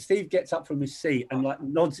 And Steve gets up from his seat and like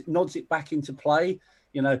nods it back into play.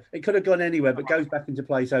 You know, it could have gone anywhere, but goes back into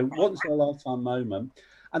play. So once in a lifetime moment.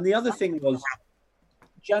 And the other thing was,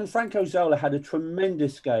 Gianfranco Zola had a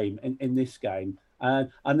tremendous game in this game.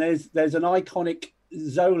 And there's an iconic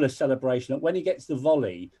Zola celebration when he gets the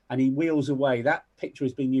volley and he wheels away. That picture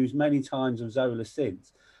has been used many times of Zola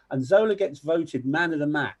since. And Zola gets voted man of the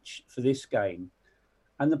match for this game.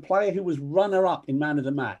 And the player who was runner-up in man of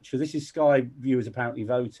the match, so this is Sky viewers apparently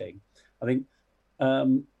voting, I think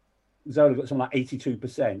Zola got something like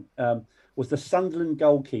 82%, was the Sunderland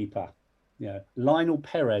goalkeeper. Yeah, Lionel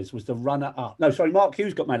Perez was the runner-up. No, sorry, Mark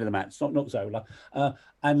Hughes got man of the match, not Zola.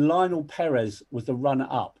 And Lionel Perez was the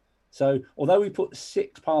runner-up. So although we put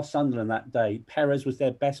 6 past Sunderland that day, Perez was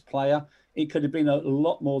their best player. It could have been a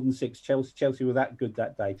lot more than 6. Chelsea were that good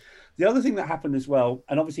that day. The other thing that happened as well,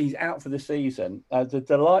 and obviously he's out for the season, the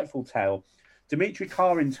delightful tale, Dimitri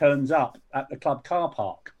Karin turns up at the club car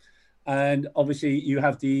park. And obviously you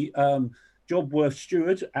have the Jobworth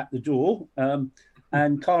steward at the door.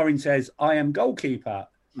 And Karin says, I am goalkeeper.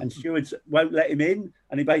 And stewards won't let him in.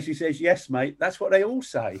 And he basically says, yes, mate, that's what they all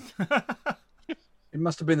say. It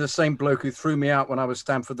must have been the same bloke who threw me out when I was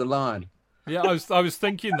Stanford the Lion. Yeah, I was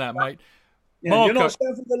thinking that, mate. Yeah, Marco, you're not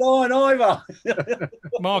Stanford the Lion either.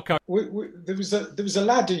 Marco, there was a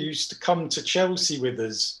lad who used to come to Chelsea with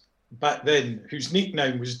us back then, whose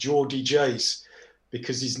nickname was Geordie Jace,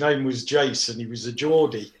 because his name was Jace and he was a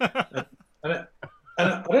Geordie. and I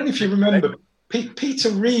don't know if you remember,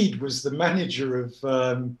 Peter Reid was the manager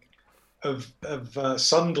of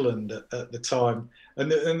Sunderland at the time,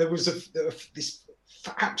 and there was this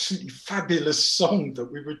absolutely fabulous song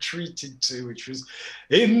that we were treated to, which was,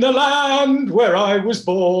 "In the land where I was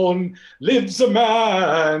born lives a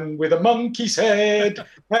man with a monkey's head,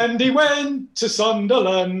 and he went to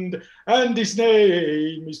Sunderland, and his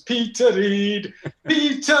name is Peter Reid.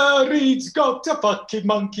 Peter Reid's got a fucking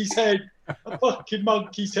monkey's head, a fucking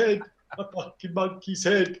monkey's head, a fucking monkey's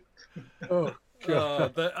head." Oh.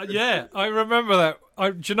 Yeah, I remember that.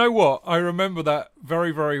 Do you know what? I remember that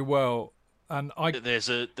very, very well. And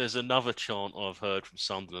there's another chant I've heard from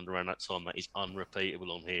Sunderland around that time that is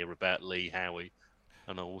unrepeatable on here about Lee Howie,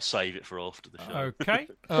 and I will save it for after the show. Okay.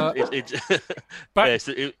 It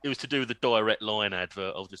was to do with the Direct Line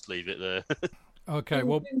advert. I'll just leave it there. Okay.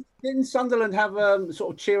 Well, didn't Sunderland have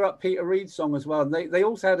sort of cheer up Peter Reid song as well? They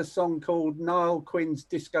also had a song called Niall Quinn's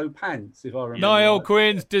Disco Pants, if I remember. Niall right.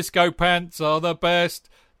 Quinn's disco pants are the best.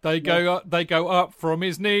 They go up from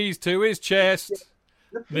his knees to his chest.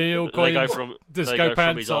 Neil Quinn's disco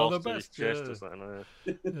pants are the best.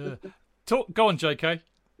 Go on, JK.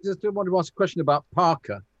 Just wanted to ask a question about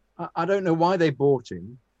Parker. I don't know why they bought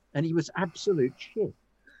him, and he was absolute shit.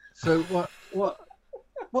 So what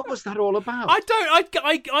was that all about? I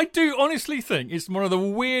do honestly think it's one of the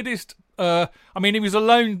weirdest. I mean, he was a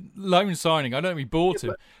loan signing. I don't think we bought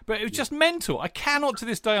him, but it was just mental. I cannot to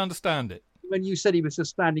this day understand it. When you said he was just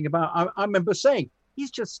standing about, I remember saying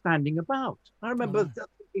he's just standing about. I remember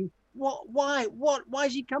thinking, why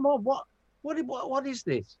has he come on? What is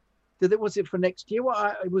this? Was it for next year?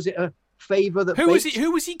 Was it a favour that?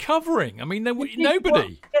 Who was he covering? I mean,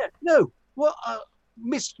 nobody. No. What?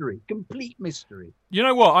 Mystery, complete mystery. You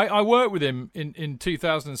know what? I worked with him in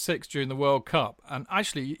 2006 during the World Cup, and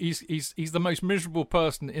actually, he's the most miserable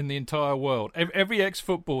person in the entire world. Every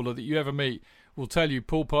ex-footballer that you ever meet will tell you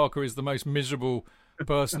Paul Parker is the most miserable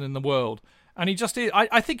person in the world, and he just is.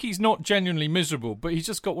 I think he's not genuinely miserable, but he's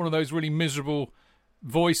just got one of those really miserable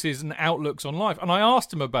voices and outlooks on life. And I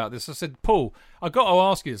asked him about this. I said, Paul, I got to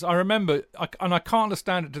ask you this. I remember, and I can't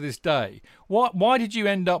understand it to this day. Why did you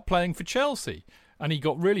end up playing for Chelsea? And he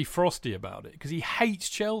got really frosty about it because he hates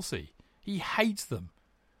Chelsea. He hates them.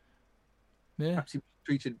 Yeah. Perhaps he was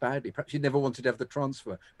treated badly. Perhaps he never wanted to have the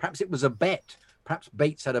transfer. Perhaps it was a bet. Perhaps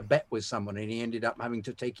Bates had a bet with someone and he ended up having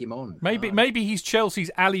to take him on. Maybe he's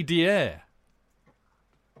Chelsea's Ali Dier.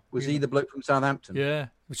 Was he the bloke from Southampton? Yeah,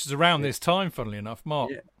 which is around this time, funnily enough,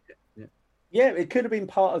 Mark. Yeah, it could have been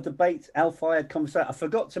part of the Bates Al Fayed conversation. I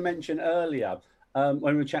forgot to mention earlier. When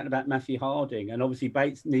we were chatting about Matthew Harding, and obviously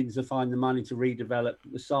Bates needs to find the money to redevelop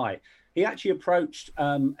the site. He actually approached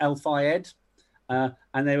Al Fayed, and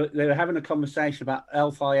they were having a conversation about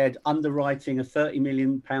Al Fayed underwriting a £30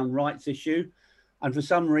 million rights issue. And for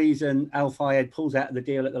some reason, Al Fayed pulls out of the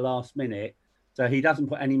deal at the last minute. So he doesn't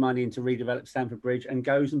put any money into redevelop Stamford Bridge and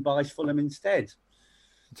goes and buys Fulham instead.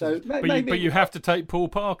 So but you have to take Paul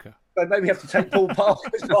Parker. But maybe have to take Paul Parker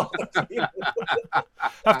as well.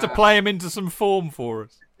 Have to play him into some form for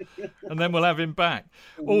us, and then we'll have him back.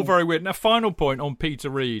 All very weird. Now, final point on Peter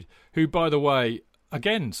Reid, who, by the way,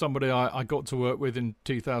 again, somebody I got to work with in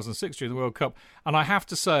 2006 during the World Cup, and I have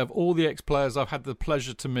to say, of all the ex-players I've had the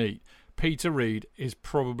pleasure to meet, Peter Reid is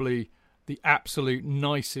probably the absolute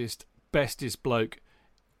nicest, bestest bloke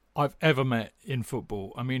I've ever met in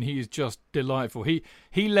football. I mean, he is just delightful. He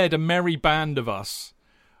led a merry band of us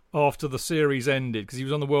after the series ended, because he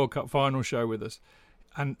was on the World Cup final show with us.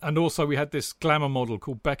 And also we had this glamour model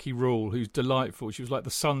called Becky Rule, who's delightful. She was like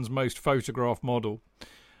the Sun's most photographed model.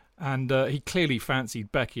 And he clearly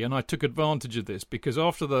fancied Becky. And I took advantage of this because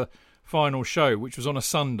after the final show, which was on a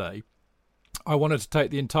Sunday, I wanted to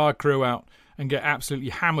take the entire crew out and get absolutely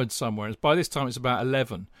hammered somewhere. And by this time it's about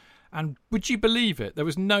 11. And would you believe it? There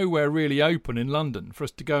was nowhere really open in London for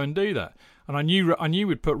us to go and do that. And I knew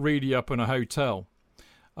we'd put Reedy up in a hotel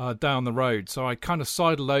down the road. So I kind of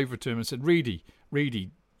sidled over to him and said, Reedy,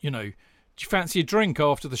 you know, do you fancy a drink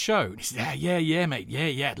after the show? And he said, yeah, mate.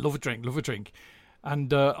 Yeah, love a drink.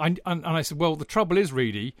 And I said, well, the trouble is,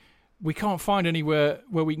 Reedy, we can't find anywhere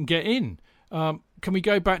where we can get in. Can we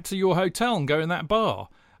go back to your hotel and go in that bar?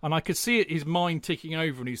 And I could see his mind ticking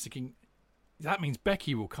over, and he's thinking, that means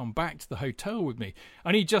Becky will come back to the hotel with me.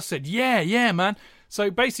 And he just said, yeah, man. So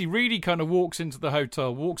basically, Reedy kind of walks into the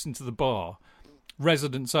hotel, walks into the bar,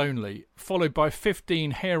 residents only, followed by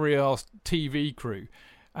 15 hairy-ass TV crew,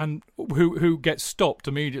 and who gets stopped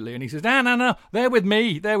immediately. And he says, no, they're with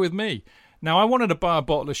me. Now, I wanted to buy a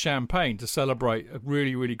bottle of champagne to celebrate a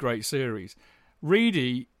really, really great series.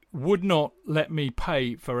 Reedy would not let me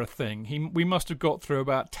pay for a thing. We must have got through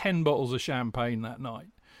about 10 bottles of champagne that night,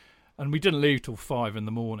 and we didn't leave till 5 in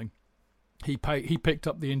the morning. He picked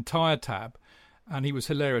up the entire tab, and he was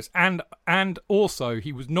hilarious. And also,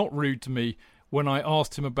 he was not rude to me when I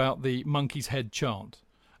asked him about the monkey's head chant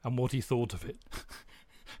and what he thought of it.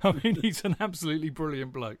 I mean, he's an absolutely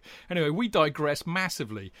brilliant bloke. Anyway, we digress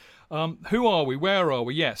massively. Who are we? Where are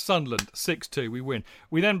we? Yes, Sunderland, 6-2, we win.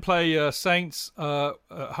 We then play Saints at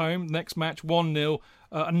home, next match, 1-0.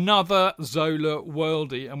 Another Zola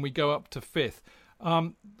worldie, and we go up to 5th.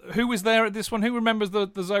 Who was there at this one? Who remembers the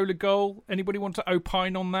Zola goal? Anybody want to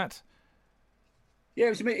opine on that?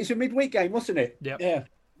 Yeah, it's a midweek game, wasn't it? Yep.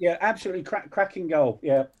 Yeah, absolutely cracking goal.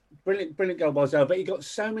 Yeah, brilliant goal by Zola. But he got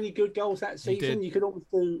so many good goals that season. You could almost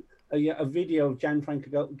do a video of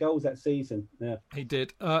Gianfranco goals that season. Yeah, he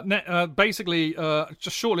did. Basically,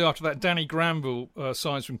 just shortly after that, Danny Granville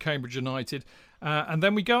signs from Cambridge United. And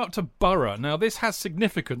then we go up to Borough. Now, this has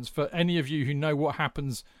significance for any of you who know what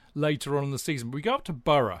happens later on in the season. We go up to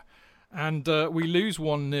Borough. And we lose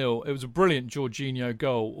 1-0. It was a brilliant Jorginho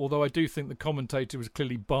goal, although I do think the commentator was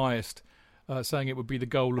clearly biased, saying it would be the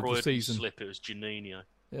goal of the season. Slip, it was Juninho.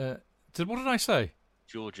 What did I say?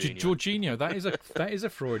 Jorginho. Jorginho. That is a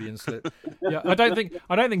Freudian slip. Yeah, I don't think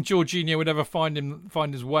Jorginho would ever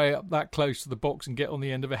find his way up that close to the box and get on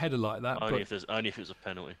the end of a header like that. Only if it was a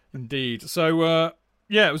penalty. Indeed. So.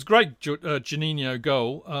 Yeah, it was a great Juninho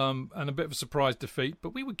goal and a bit of a surprise defeat,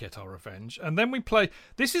 but we would get our revenge. And then we play...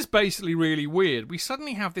 This is basically really weird. We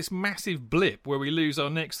suddenly have this massive blip where we lose our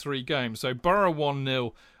next 3 games. So Borough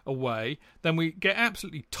 1-0 away. Then we get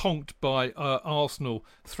absolutely tonked by Arsenal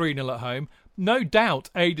 3-0 at home. No doubt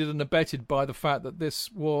aided and abetted by the fact that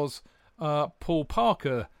this was Paul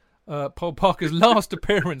Parker's last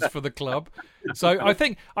appearance for the club. So I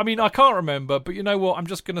can't remember, but you know what? I'm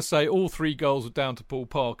just going to say all 3 goals were down to Paul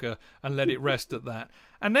Parker and let it rest at that.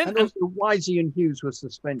 And also Wisey and Hughes were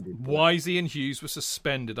suspended. Wisey and Hughes were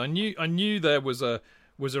suspended. I knew there was a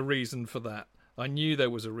reason for that.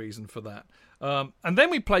 And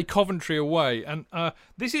then we play Coventry away, and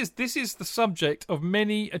this is the subject of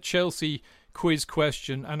many a Chelsea quiz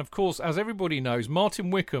question. And of course, as everybody knows,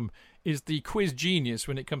 Martin Wickham is the quiz genius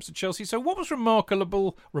when it comes to Chelsea. So what was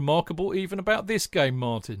remarkable even about this game,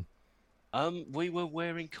 Martin? We were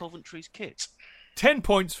wearing Coventry's kit. 10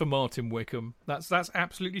 points for Martin Wickham. That's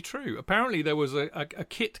absolutely true. Apparently there was a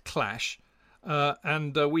kit clash,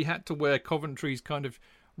 and we had to wear Coventry's kind of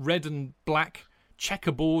red and black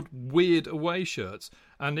checkerboard weird away shirts,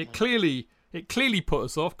 and it clearly put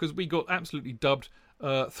us off because we got absolutely dubbed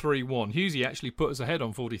 3-1. Hughesy actually put us ahead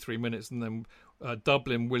on 43 minutes, and then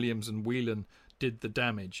Dublin, Williams and Whelan did the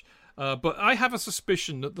damage. But I have a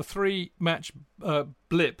suspicion that the 3-match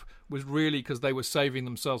blip was really because they were saving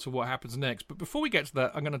themselves for what happens next. But before we get to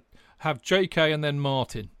that, I'm going to have JK and then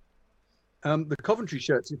Martin. The Coventry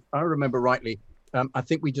shirts, if I remember rightly, I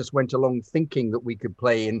think we just went along thinking that we could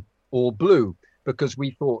play in all blue because we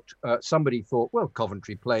thought, somebody thought, well,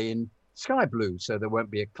 Coventry play in sky blue, so there won't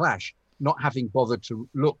be a clash. Not having bothered to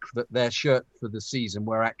look that their shirt for the season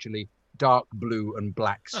were actually dark blue and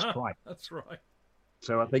black stripes. That's right.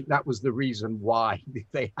 So I think that was the reason why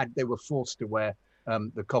they were forced to wear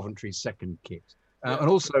the Coventry second kit. And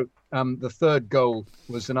also the third goal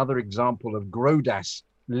was another example of Grodas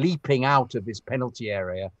leaping out of his penalty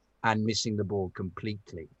area and missing the ball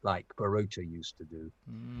completely, like Barota used to do.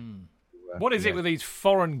 What is it with these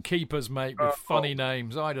foreign keepers, mate, with funny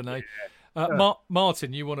names? I don't know.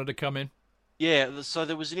 Martin, you wanted to come in? Yeah, so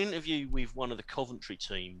there was an interview with one of the Coventry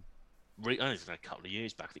team, I don't know, a couple of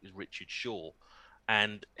years back, I think it was Richard Shaw,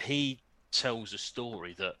 and he tells a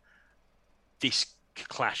story that this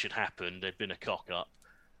clash had happened, there'd been a cock-up,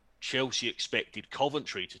 Chelsea expected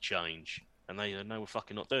Coventry to change, and they said, no, we're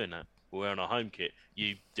fucking not doing that. We're wearing our home kit,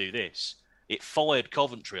 you do this. It fired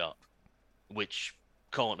Coventry up, which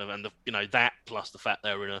can't have, and that plus the fact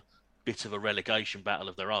they were in a bit of a relegation battle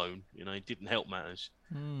of their own, it didn't help matters.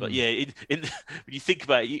 But yeah, when you think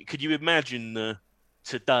about it, could you imagine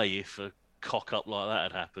today if a cock up like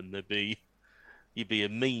that had happened? You'd be a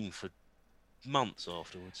meme for months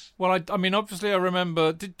afterwards. Well, I mean, obviously, I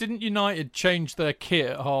remember. Didn't United change their kit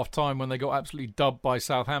at half time when they got absolutely dubbed by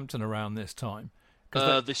Southampton around this time?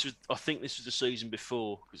 I think this was the season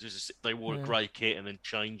before because they wore a grey kit and then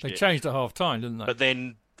changed it. They changed at half time, didn't they? But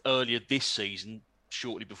then earlier this season,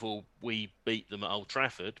 shortly before we beat them at Old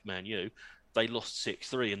Trafford, Man U, they lost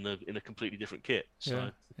 6-3 in a completely different kit.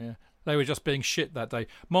 So yeah, they were just being shit that day.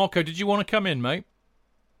 Marco, did you want to come in, mate?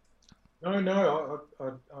 No.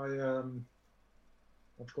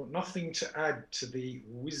 I've got nothing to add to the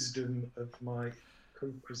wisdom of my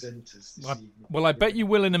co-presenters this evening. Well, I bet you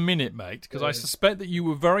will in a minute, mate, because I suspect that you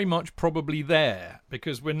were very much probably there,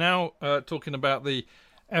 because we're now talking about the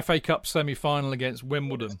FA Cup semi-final against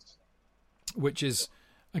Wimbledon, which is,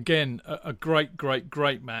 again, a great, great,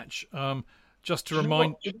 great match. Just to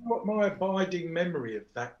remind... Do you know what my abiding memory of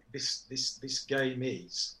this game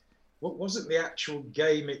is? What wasn't the actual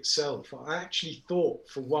game itself? I actually thought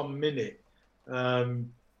for 1 minute that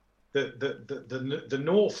the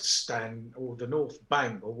North Stand or the North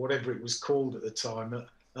Bank or whatever it was called at the time at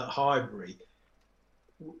Highbury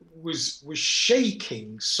was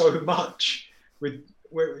shaking so much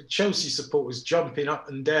where Chelsea supporters jumping up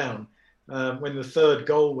and down when the third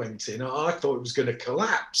goal went in. I thought it was going to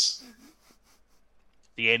collapse.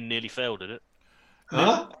 The end nearly fell, did it?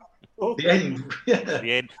 Huh? The end,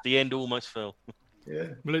 yeah. The end almost fell. Yeah.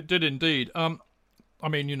 Well, it did indeed. I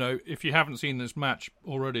mean, if you haven't seen this match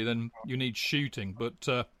already, then you need shooting.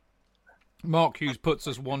 But Mark Hughes puts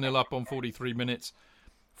us 1-0 up on 43 minutes.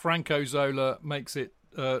 Franco Zola makes it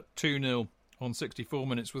 2-0 on 64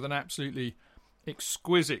 minutes with an absolutely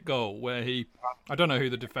exquisite goal where I don't know who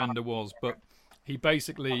the defender was, but he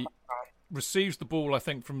basically receives the ball, I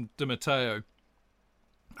think, from Di Matteo.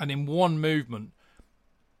 And in one movement,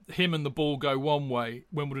 him and the ball go one way,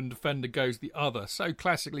 Wimbledon defender goes the other. So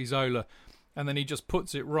classically Zola. And then he just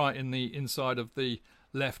puts it right in the inside of the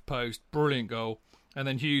left post. Brilliant goal. And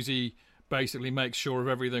then Hughesy basically makes sure of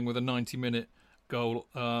everything with a 90-minute goal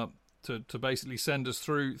to basically send us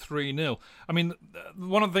through 3-0. I mean,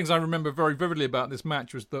 one of the things I remember very vividly about this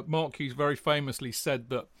match was that Mark Hughes very famously said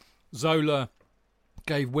that Zola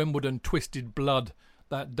gave Wimbledon twisted blood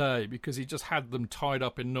that day because he just had them tied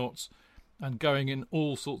up in knots and going in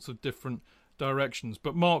all sorts of different directions.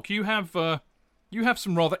 But Mark, you have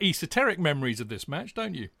some rather esoteric memories of this match,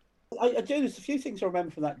 don't you? I do. There's a few things I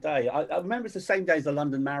remember from that day. I remember it's the same day as the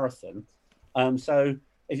London Marathon. So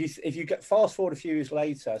if you get fast forward a few years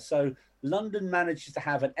later, so London manages to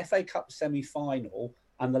have an FA Cup semi-final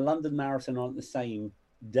and the London Marathon on the same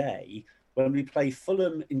day when we play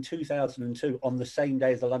Fulham in 2002 on the same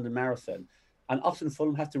day as the London Marathon. And us and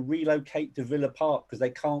Fulham have to relocate to Villa Park because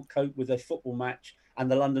they can't cope with a football match and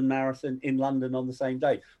the London Marathon in London on the same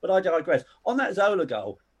day. But I digress. On that Zola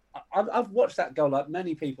goal, I've watched that goal like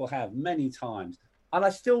many people have many times, and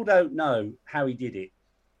I still don't know how he did it.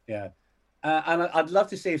 Yeah. And I'd love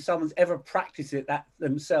to see if someone's ever practiced it that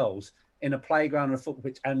themselves in a playground or a football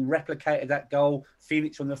pitch and replicated that goal,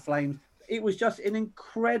 Phoenix from the Flames. It was just an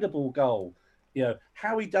incredible goal.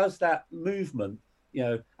 How he does that movement,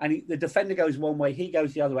 and the defender goes one way, he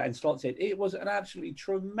goes the other way and slots it. It was an absolutely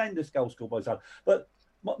tremendous goal scored by Zola. But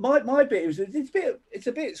my bit is it's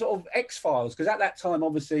a bit sort of X-Files, because at that time,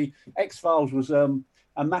 obviously, X-Files was a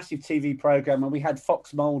massive TV program, and we had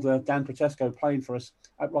Fox Mulder, Dan Protesco playing for us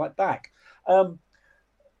at right back.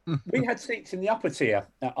 We had seats in the upper tier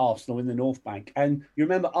at Arsenal in the North Bank, and you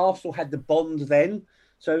remember Arsenal had the bond then.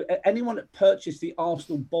 So anyone that purchased the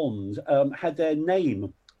Arsenal bond had their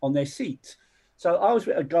name on their seat. So I was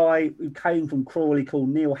with a guy who came from Crawley called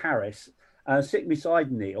Neil Harris, sitting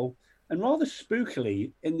beside Neil, and rather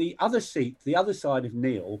spookily, in the other seat, the other side of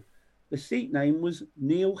Neil, the seat name was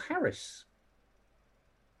Neil Harris.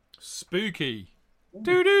 Spooky.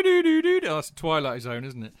 Do. That's Twilight Zone,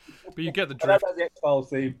 isn't it? But you get the drift. That's the X-Files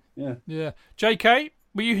theme. Yeah. JK,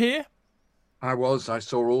 were you here? I was. I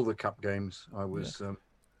saw all the cup games. I was. Yeah.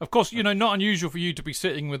 Of course, not unusual for you to be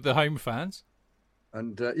sitting with the home fans.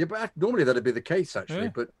 And but normally that'd be the case actually.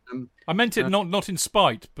 Yeah. But I meant it not in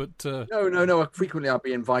spite, but no. Frequently I'd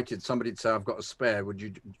be invited. Somebody'd say, "I've got a spare. Would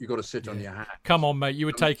you got to sit on your hat?" Come on, mate. You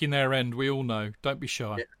were taking their end. We all know. Don't be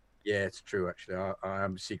shy. Yeah, it's true. Actually, I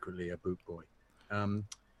am secretly a boot boy. No,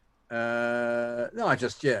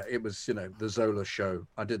 it was the Zola show.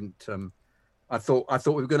 I didn't. I thought it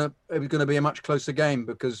was gonna be a much closer game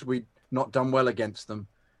because we'd not done well against them,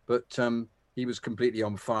 but he was completely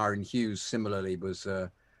on fire, and Hughes similarly was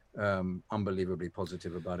unbelievably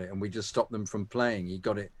positive about it, and we just stopped them from playing. He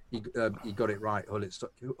got it. He got it right.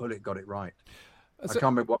 Hullet got it right. I can't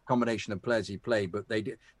remember what combination of players he played, but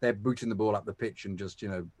they're booting the ball up the pitch and just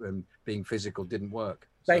being physical didn't work.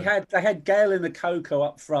 So. They had Gale and the Coco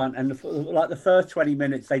up front, and the first 20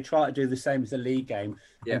 minutes they tried to do the same as the league game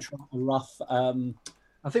and try to rough.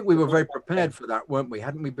 I think we were very prepared for that, weren't we?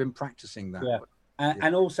 Hadn't we been practicing that? Yeah.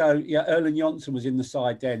 And also, Erling Jonsson was in the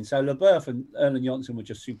side then. So LeBeuf and Erling Jonsson were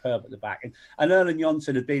just superb at the back. And Erling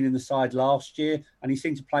Jonsson had been in the side last year, and he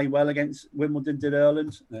seemed to play well against Wimbledon, did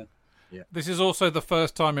Erland. Yeah. This is also the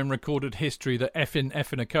first time in recorded history that Efin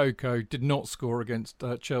Akoko did not score against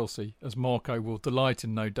Chelsea, as Marco will delight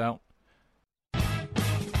in, no doubt.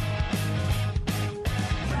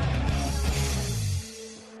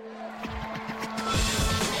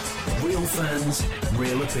 Real fans,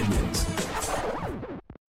 real opinions.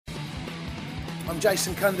 I'm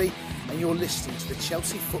Jason Cundy, and you're listening to the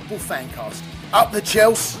Chelsea Football Fancast. Up the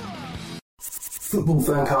Chelsea!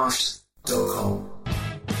 Footballfancast.com.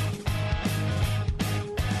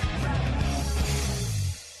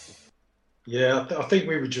 Yeah, I think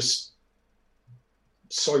we were just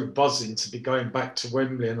so buzzing to be going back to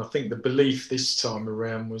Wembley, and I think the belief this time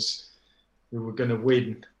around was we were going to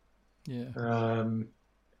win. Yeah.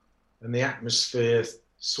 And the atmosphere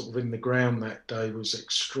sort of in the ground that day was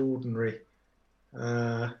extraordinary.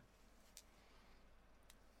 It's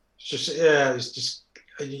just,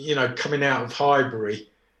 coming out of Highbury,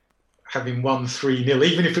 having won 3-0,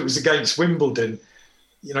 even if it was against Wimbledon,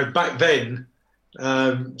 back then,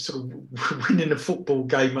 sort of winning a football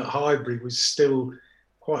game at Highbury was still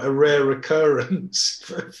quite a rare occurrence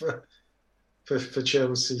for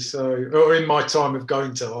Chelsea. So, or in my time of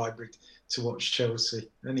going to Highbury to watch Chelsea.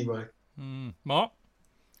 Anyway. Mark?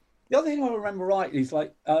 The other thing I remember rightly is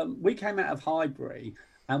we came out of Highbury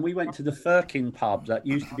and we went to the Firkin pub that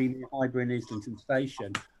used to be near Highbury and Islington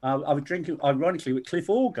Station. I was drinking, ironically, with Cliff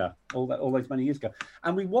Auger all those many years ago.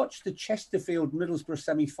 And we watched the Chesterfield-Middlesbrough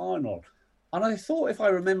semi-final. And I thought, if I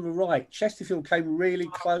remember right, Chesterfield came really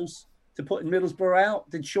close to putting Middlesbrough out.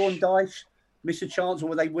 Did Sean Dyche miss a chance, or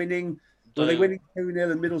were they winning? Were they winning 2-0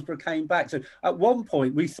 and Middlesbrough came back? So at one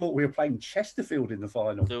point, we thought we were playing Chesterfield in the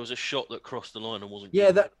final. There was a shot that crossed the line and wasn't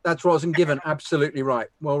Yeah, given. that's what wasn't given. Absolutely right.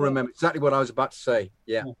 Well remembered. Exactly what I was about to say.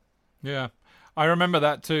 Yeah. Yeah. I remember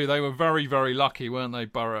that too. They were very, very lucky, weren't they,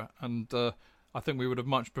 Borough? And I think we would have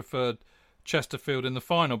much preferred Chesterfield in the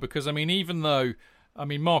final because, even though,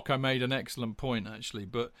 Marco made an excellent point, actually,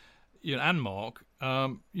 but, and Mark,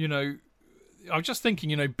 I was just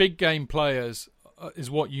thinking, big game players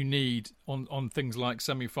is what you need on things like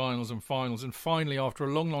semi-finals and finals. And finally, after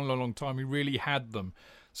a long time, we really had them.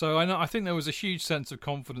 So I think there was a huge sense of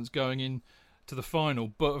confidence going in to the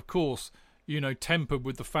final. But of course, tempered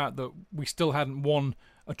with the fact that we still hadn't won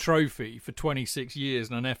a trophy for 26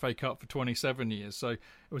 years and an FA Cup for 27 years. So it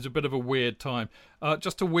was a bit of a weird time.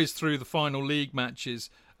 Just to whiz through the final league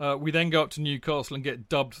matches, we then go up to Newcastle and get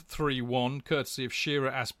dubbed 3-1, courtesy of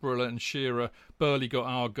Shearer, Asprilla and Shearer. Burley got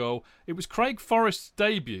our goal. It was Craig Forrest's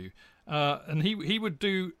debut, and he would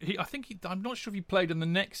do... I'm not sure if he played in the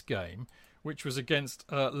next game, which was against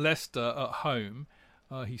Leicester at home.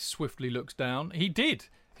 He swiftly looks down. He did.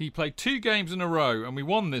 He played 2 games in a row, and we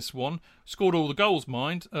won this one. Scored all the goals,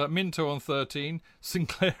 mind. Minto on 13,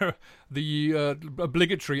 Sinclair the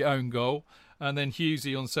obligatory own goal, and then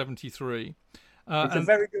Hughesy on 73. It's a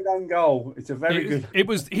very good own goal. It's a very good. It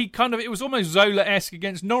was almost Zola-esque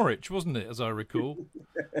against Norwich, wasn't it? As I recall.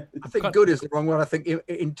 I think good is the wrong one. I think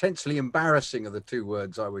intensely embarrassing are the 2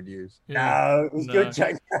 words I would use. Yeah. No, it was good,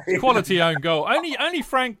 Jack. Quality own goal. Only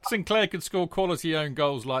Frank Sinclair could score quality own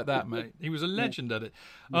goals like that, mate. He was a legend at it.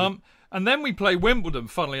 And then we play Wimbledon,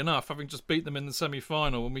 funnily enough, having just beat them in the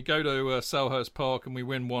semi-final. And we go to Selhurst Park and we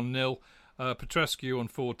win 1-0. Petrescu on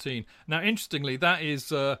 14. Now, interestingly, that is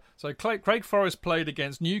so Craig Forrest played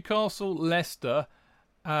against Newcastle, Leicester,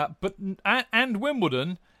 and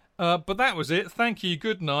Wimbledon, but that was it. Thank you,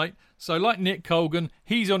 good night. So, like Nick Colgan,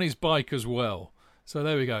 he's on his bike as well. So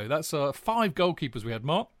there we go. That's 5 goalkeepers we had.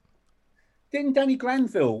 Mark, didn't Danny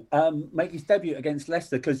Granville make his debut against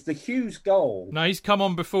Leicester? Because the Hughes goal. No, he's come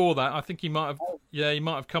on before that. I think he might have. Yeah, he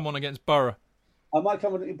might have come on against Borough. I might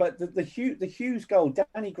come on, but the Hughes goal,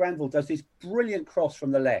 Danny Granville does this brilliant cross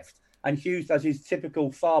from the left, and Hughes does his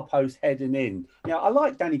typical far post heading in. I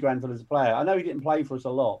like Danny Granville as a player. I know he didn't play for us a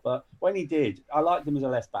lot, but when he did, I liked him as a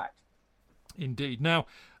left back. Indeed. Now,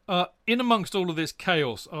 in amongst all of this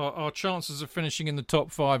chaos, our chances of finishing in the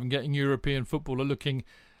top 5 and getting European football are looking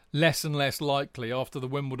less and less likely. After the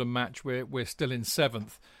Wimbledon match, we're still in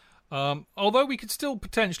 7th. Although we could still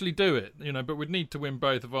potentially do it, but we'd need to win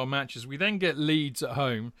both of our matches. We then get Leeds at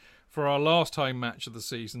home for our last home match of the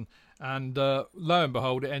season, and lo and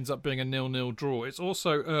behold, it ends up being a 0-0 draw. It's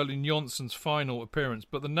also Erling Jonsson's final appearance,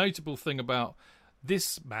 but the notable thing about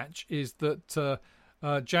this match is that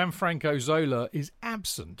Gianfranco Zola is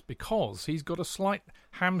absent because he's got a slight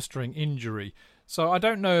hamstring injury. So I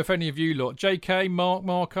don't know if any of you lot, JK,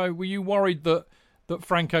 Marco, were you worried that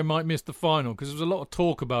Franco might miss the final? Because there was a lot of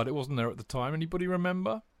talk about it, wasn't there, at the time? Anybody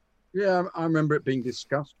remember? Yeah, I remember it being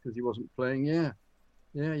discussed because he wasn't playing. Yeah.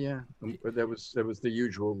 But there was the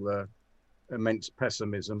usual immense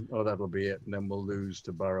pessimism. Oh, that'll be it, and then we'll lose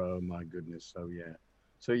to Borough. Oh my goodness. So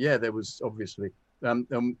yeah, there was obviously.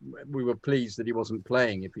 We were pleased that he wasn't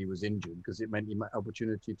playing if he was injured because it meant he had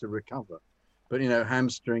opportunity to recover. But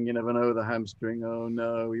hamstring, you never know the hamstring. Oh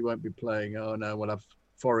no, he won't be playing. Oh no, we'll have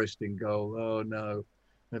Forrest in goal. Oh no.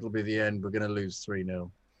 It'll be the end. We're going to lose 3-0.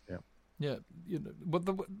 Yeah, but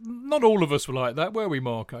not all of us were like that, were we,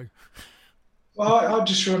 Marco? Well, I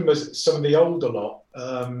just remember some of the older lot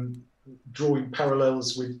drawing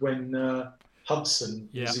parallels with when Hudson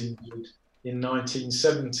was injured in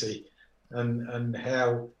 1970, and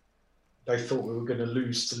how they thought we were going to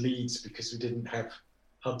lose to Leeds because we didn't have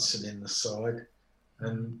Hudson in the side,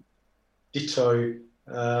 and ditto,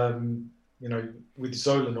 with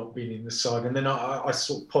Zola not being in the side. And then I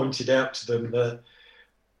sort of pointed out to them that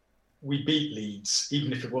we beat Leeds,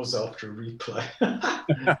 even if it was after a replay.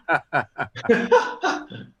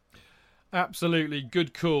 Absolutely,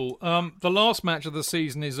 good call. The last match of the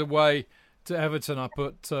season is away to Everton up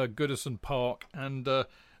at Goodison Park, and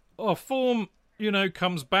our form,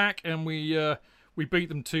 comes back, and we beat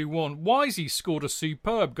them 2-1. Wisey scored a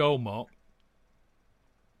superb goal, Mark.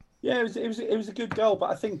 Yeah, it was a good goal, but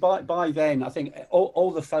I think by then, I think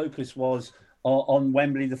all the focus was on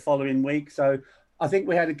Wembley the following week. So I think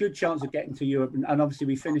we had a good chance of getting to Europe, and obviously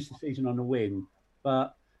we finished the season on a win.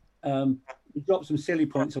 But we dropped some silly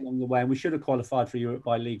points along the way, and we should have qualified for Europe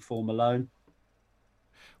by league form alone.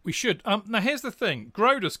 We should. Now, here's the thing.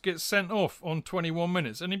 Grodus gets sent off on 21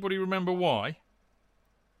 minutes. Anybody remember why?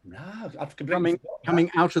 No, I've completely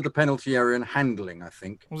coming out of the penalty area and handling, I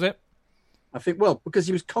think. Was it? I think, because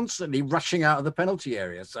he was constantly rushing out of the penalty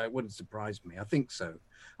area, so it wouldn't surprise me. I think so.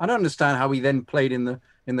 I don't understand how he then played in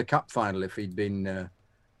the cup final if he'd been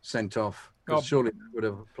sent off. Because surely that would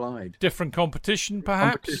have applied. Different competition,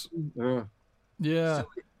 perhaps? Yeah.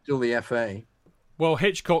 Still the FA. Well,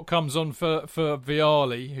 Hitchcock comes on for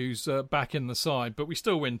Vialli, who's back in the side, but we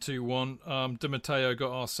still win 2-1. Di Matteo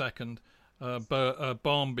got our second.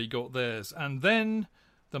 Barmby got theirs. And then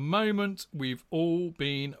the moment we've all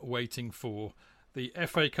been waiting for, the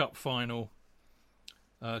FA Cup final,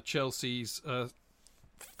 Chelsea's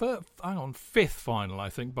fifth final, I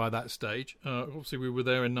think, by that stage. Obviously, we were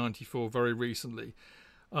there in 94 very recently.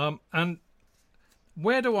 And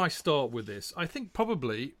where do I start with this? I think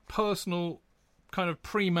probably personal kind of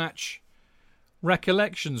pre-match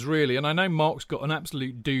recollections, really. And I know Mark's got an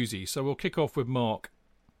absolute doozy, so we'll kick off with Mark.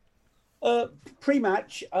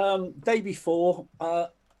 Pre-match, day before, I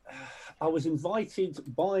was invited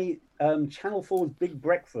by Channel 4's Big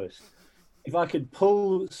Breakfast if I could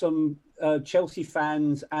pull some Chelsea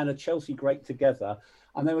fans and a Chelsea great together,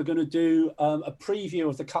 and they were going to do a preview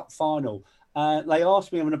of the cup final. They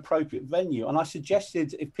asked me of an appropriate venue, and I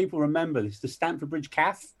suggested, if people remember this, the Stamford Bridge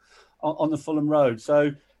Cafe on the Fulham Road.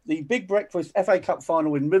 So the Big Breakfast FA Cup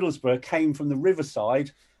final in Middlesbrough came from the Riverside,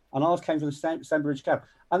 and ours came from the Stamford Bridge Cafe.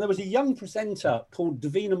 And there was a young presenter called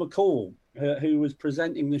Davina McCall who was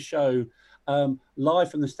presenting the show live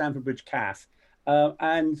from the Stamford Bridge Cafe.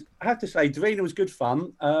 And I have to say, Davina was good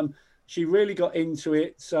fun. She really got into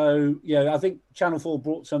it. So, I think Channel 4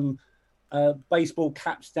 brought some baseball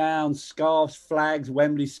caps down, scarves, flags,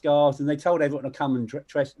 Wembley scarves, and they told everyone to come and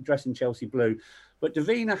dress in Chelsea blue. But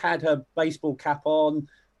Davina had her baseball cap on.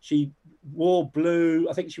 She wore blue.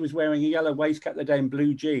 I think she was wearing a yellow waistcoat the day and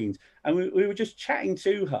blue jeans. And we were just chatting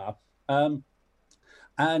to her.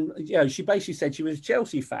 And she basically said she was a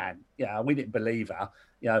Chelsea fan. We didn't believe her.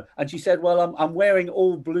 And she said, well, I'm wearing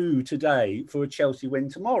all blue today for a Chelsea win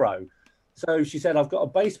tomorrow. So she said, I've got a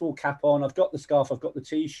baseball cap on, I've got the scarf, I've got the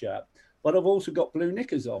T-shirt, but I've also got blue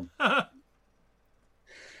knickers on.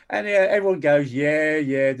 And everyone goes, yeah,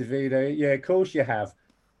 Davina, yeah, of course you have.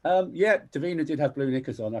 Davina did have blue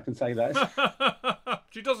knickers on, I can say that.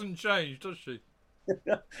 She doesn't change, does she?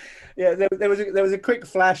 There was a quick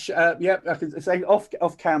flash. I can say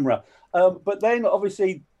off camera. But then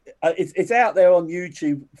obviously it's out there on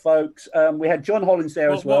YouTube, folks. We had John Hollins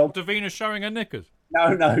there as well. What, Davina showing her knickers?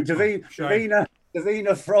 No,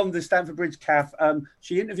 Davina from the Stamford Bridge Cafe.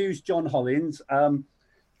 She interviews John Hollins.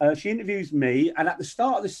 She interviews me, and at the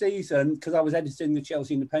start of the season, because I was editing the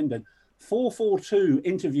Chelsea Independent, 442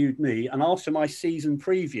 interviewed me and asked for my season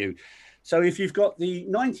preview. So if you've got the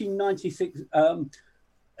 1996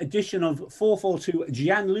 edition of 442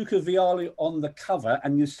 Gianluca Vialli on the cover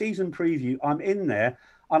and your season preview, I'm in there,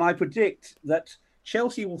 and I predict that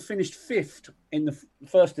Chelsea will finish fifth in the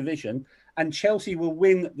first division and Chelsea will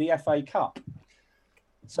win the FA Cup.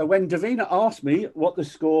 So when Davina asked me what the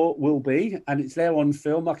score will be, and it's there on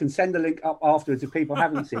film, I can send the link up afterwards if people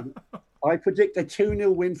haven't seen it, I predict a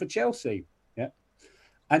 2-0 win for Chelsea. Yeah.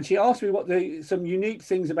 And she asked me what some unique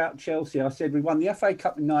things about Chelsea. I said, we won the FA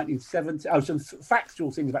Cup in 1970. Oh, some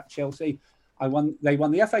factual things about Chelsea. They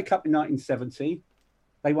won the FA Cup in 1970.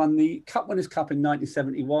 They won the Cup Winners' Cup in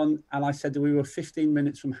 1971. And I said that we were 15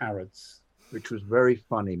 minutes from Harrods. Which was very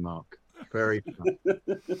funny, Mark. Very funny.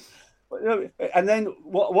 And then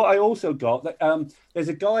what I also got, there's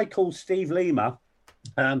a guy called Steve Lima,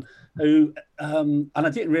 who, and I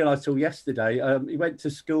didn't realise till yesterday, he went to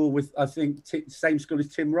school with, I think, same school as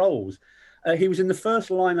Tim Rolls. He was in the first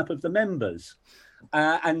lineup of the members.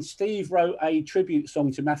 And Steve wrote a tribute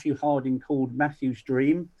song to Matthew Harding called Matthew's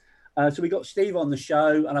Dream. So we got Steve on the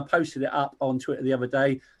show, and I posted it up on Twitter the other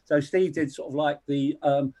day. So Steve did sort of like the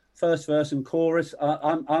first verse and chorus.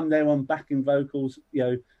 I'm there on backing vocals,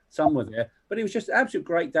 some were there. But it was just an absolute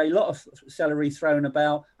great day, a lot of celery thrown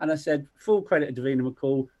about. And I said, full credit to Davina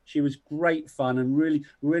McCall. She was great fun and really,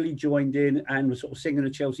 really joined in and was sort of singing the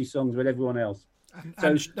Chelsea songs with everyone else.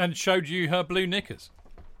 And showed you her blue knickers.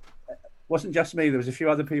 Wasn't just me. There was a few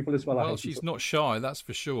other people as well. Well, she's not shy, that's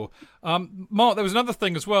for sure. Mark, there was another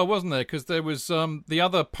thing as well, wasn't there? Because there was the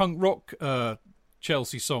other punk rock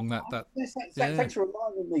Chelsea song. Thanks for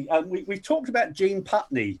reminding me. We talked about Gene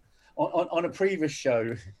Putney on a previous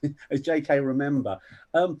show, as JK remember.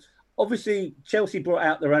 Obviously, Chelsea brought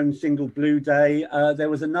out their own single, Blue Day. There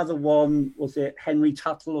was another one, was it Henry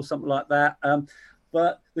Tuttle or something like that?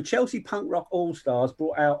 But the Chelsea Punk Rock All-Stars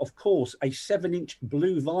brought out, of course, a 7-inch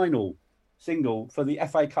blue vinyl single for the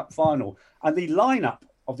FA Cup final. And the lineup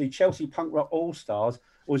of the Chelsea Punk Rock All-Stars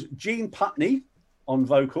was Gene Putney on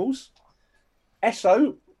vocals,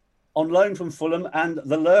 Esso on loan from Fulham and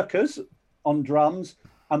the Lurkers on drums,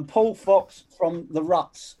 and Paul Fox from the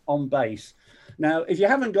Ruts on bass. Now, if you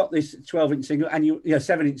haven't got this 12-inch single and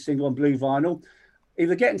 7-inch single on blue vinyl,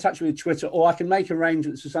 either get in touch with Twitter or I can make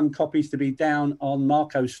arrangements for some copies to be down on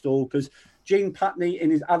Marco's stall, because Gene Putney, in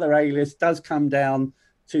his other alias, does come down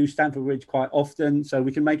to Stamford Bridge quite often, so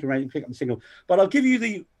we can make arrangements to pick up the single. But I'll give you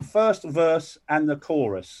the first verse and the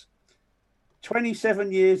chorus.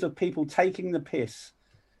 27 years of people taking the piss.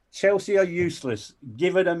 Chelsea are useless.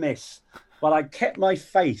 Give it a miss. But I kept my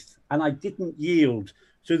faith and I didn't yield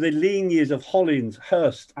to the lean years of Hollins,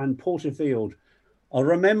 Hurst and Porterfield. I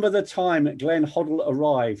remember the time Glenn Hoddle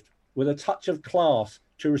arrived with a touch of class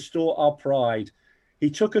to restore our pride. He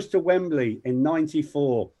took us to Wembley in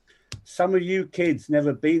 94. Some of you kids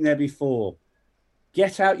never been there before.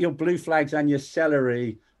 Get out your blue flags and your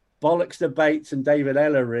celery. Bollocks to Bates and David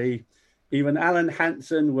Ellery. Even Alan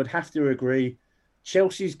Hansen would have to agree.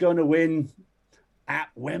 Chelsea's going to win at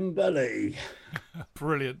Wembley.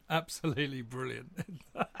 Brilliant. Absolutely brilliant.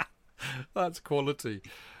 That's quality.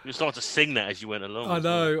 You started to sing that as you went along. I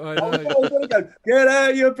know. Oh, get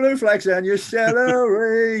out your blue flags and your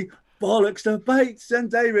celery. Bollocks to Bates and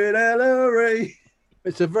David Ellery.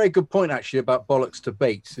 It's a very good point, actually, about bollocks to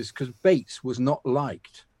Bates, is because Bates was not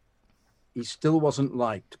liked. He still wasn't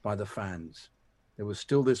liked by the fans. There was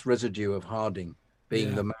still this residue of Harding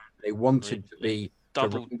being the man they wanted to be to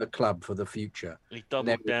run the club for the future. He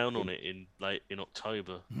doubled down on it in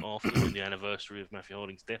October, after the anniversary of Matthew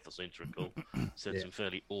Harding's death, I seem to recall. Said some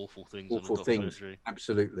fairly awful things.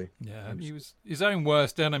 Absolutely. Yeah, he was his own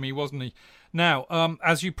worst enemy, wasn't he? Now,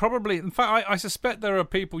 as you probably... In fact, I suspect there are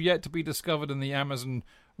people yet to be discovered in the Amazon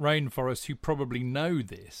rainforest who probably know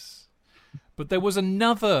this. But there was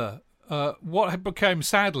another... what had become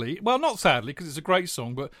sadly... Well, not sadly, because it's a great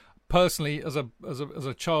song, but... Personally, as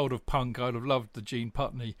a child of punk, I'd have loved the Gene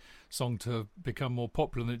Putney song to have become more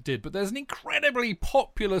popular than it did. But there's an incredibly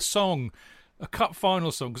popular song, a cup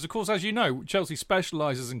final song, because of course, as you know, Chelsea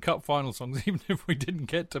specialises in cup final songs, even if we didn't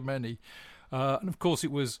get to many. And of course,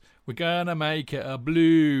 it was "We're Gonna Make It a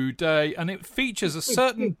Blue Day," and it features a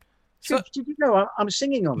certain. Did you know I'm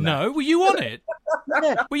singing on that? No, were you on it?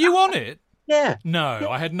 Yeah. Were you on it? Yeah. No, yeah.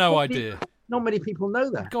 I had no idea. Not many people know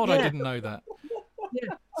that. God, I didn't know that.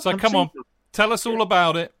 Yeah. So come on, tell us all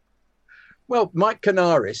about it. Well, Mike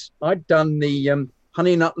Canaris, I'd done the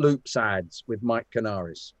Honey Nut Loops ads with Mike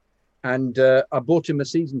Canaris, and I bought him a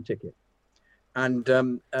season ticket, and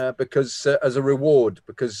because as a reward,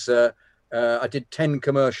 because I did 10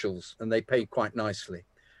 commercials and they paid quite nicely.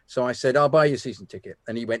 So I said, I'll buy you a season ticket.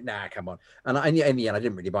 And he went, nah, come on. And in the end, I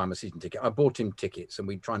didn't really buy him a season ticket. I bought him tickets and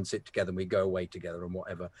we'd try and sit together and we'd go away together and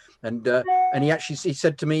whatever. And he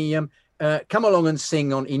said to me, come along and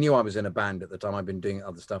sing on. He knew I was in a band at the time. I'd been doing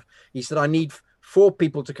other stuff. He said, I need 4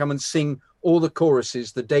 people to come and sing all the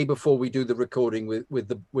choruses the day before we do the recording with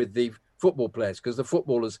the football players, because the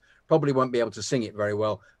footballers probably won't be able to sing it very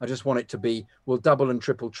well. I just want it to be, we'll double and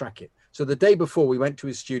triple track it. So the day before we went to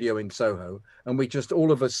his studio in Soho and we just,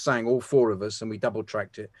 all of us sang, all 4 of us, and we double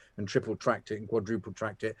tracked it and triple tracked it and quadruple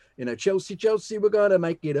tracked it. You know, Chelsea, Chelsea, we're going to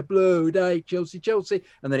make it a blue day, Chelsea, Chelsea.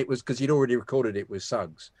 And then it was, because he'd already recorded it with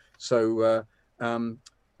Suggs. So, and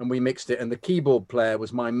we mixed it. And the keyboard player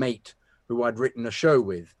was my mate who I'd written a show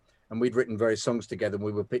with. And we'd written various songs together and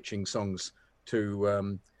we were pitching songs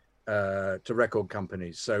to to record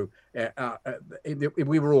companies. So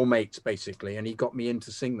we were all mates basically, and he got me in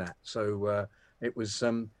to sing that. So it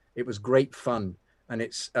was great fun. And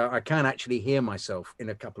I can actually hear myself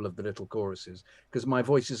in a couple of the little choruses because my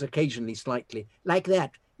voice is occasionally slightly like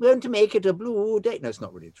that. Won't make it a blue day. No, it's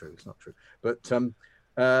not really true. It's not true.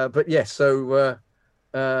 But yes. So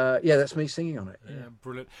that's me singing on it. Yeah,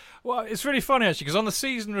 brilliant. Well, it's really funny actually because on the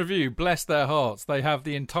season review, bless their hearts, they have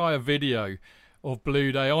the entire video of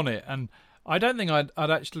Blue Day on it, and I don't think I'd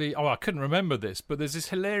actually. Oh, I couldn't remember this, but there's this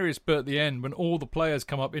hilarious bit at the end when all the players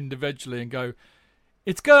come up individually and go,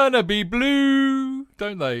 "It's gonna be blue,"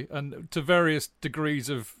 don't they? And to various degrees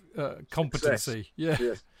of competency. Yeah.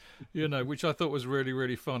 Yes. Which I thought was really,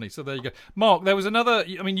 really funny. So there you go. Mark, there was another...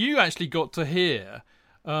 I mean, you actually got to hear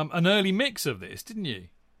an early mix of this, didn't you?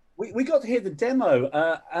 We got to hear the demo.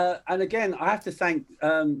 And again, I have to thank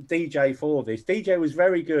DJ for this. DJ was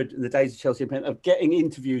very good in the days of Chelsea of getting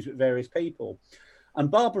interviews with various people.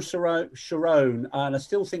 And Barbara Sharon, and I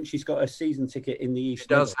still think she's got a season ticket in the East.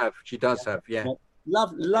 She does have, yeah.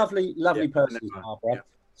 Lovely person, Barbara. Yeah.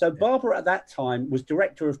 So Barbara at that time was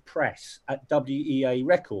director of press at WEA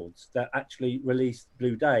Records that actually released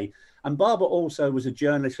Blue Day. And Barbara also was a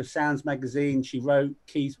journalist for Sounds magazine. She wrote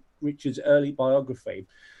Keith Richards' early biography.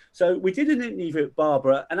 So we did an interview with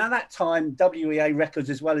Barbara. And at that time, WEA Records,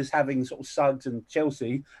 as well as having sort of Suggs and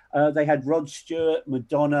Chelsea, they had Rod Stewart,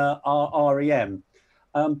 Madonna, REM.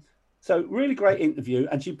 So really great interview.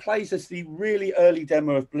 And she plays us the really early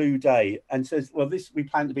demo of Blue Day and says, well, this we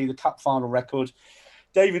plan to be the cup final record.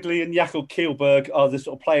 David Lee and Jakob Kielberg are the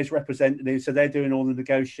sort of players representatives, so they're doing all the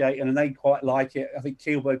negotiating, and they quite like it. I think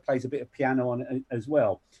Kielberg plays a bit of piano on it as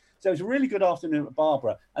well. So it was a really good afternoon at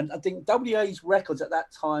Barbara. And I think WA's Records at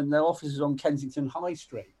that time, their office was on Kensington High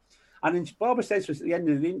Street. And then Barbara says to us at the end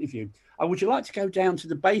of the interview, would you like to go down to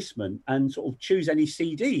the basement and sort of choose any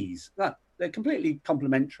CDs? They're completely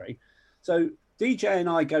complimentary. So DJ and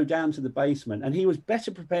I go down to the basement, and he was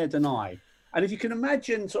better prepared than I. And if you can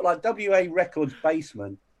imagine sort of like WA Records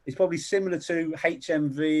basement is probably similar to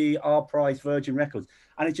HMV, R Price, Virgin Records.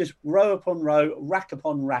 And it's just row upon row, rack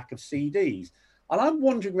upon rack of CDs. And I'm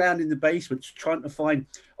wandering around in the basement trying to find,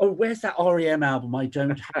 where's that REM album I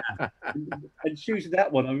don't have? and choosing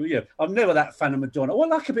that one. I'm never that fan of Madonna. I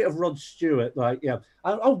like a bit of Rod Stewart.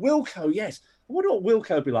 Wilco, yes. I wonder what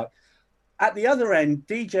Wilco would be like. At the other end,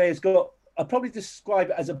 DJ has got, I'd probably describe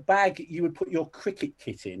it as a bag you would put your cricket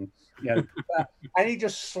kit in. And he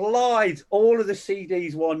just slides all of the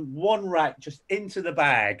CDs one rack just into the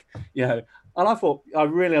bag, And I thought, I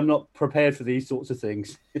really am not prepared for these sorts of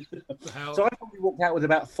things. So I probably walked out with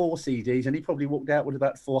about 4 CDs, and he probably walked out with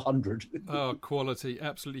about 400. Oh, quality,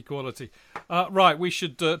 absolutely quality. Right, we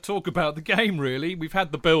should talk about the game, really. We've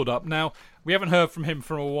had the build-up. Now, we haven't heard from him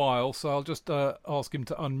for a while, so I'll just ask him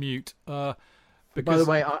to unmute. Because... By the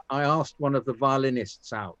way, I asked one of the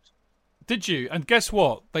violinists out. Did you? And guess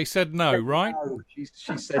what? They said no, right? No. She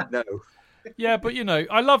said no. Yeah, but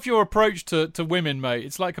I love your approach to women, mate.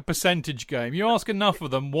 It's like a percentage game. You ask enough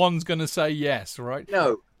of them, one's going to say yes, right?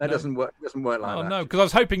 No, that doesn't work. Doesn't work like that. No, because I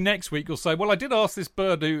was hoping next week you'll say, well, I did ask this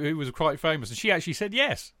bird who was quite famous, and she actually said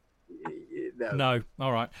yes. No.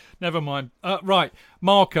 All right. Never mind. Right.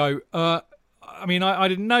 Marco, I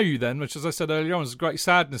didn't know you then, which, as I said earlier on, was a great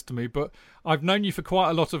sadness to me, but I've known you for quite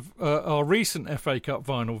a lot of our recent FA Cup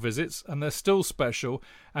vinyl visits, and they're still special,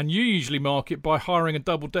 and you usually mark it by hiring a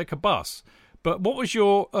double-decker bus. But what was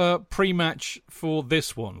your pre-match for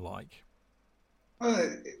this one like?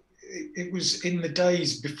 It was in the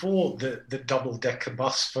days before the double-decker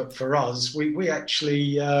bus for us. We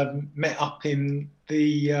actually met up in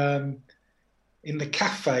the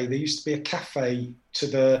cafe. There used to be a cafe to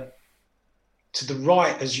the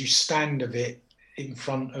right as you stand of it in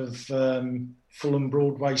front of Fulham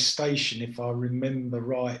Broadway Station, if I remember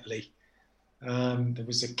rightly. There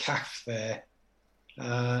was a cafe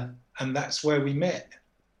there, and that's where we met,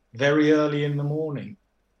 very early in the morning.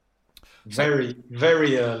 Very,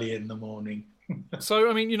 very early in the morning.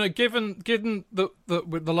 So, given that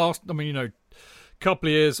with the last, couple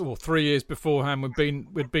of years or 3 years beforehand,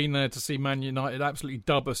 we'd been there to see Man United absolutely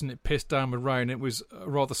dub us, and it pissed down with rain. It was a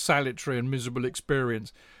rather salutary and miserable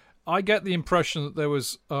experience. I get the impression that there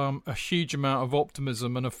was a huge amount of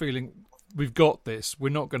optimism and a feeling we've got this. We're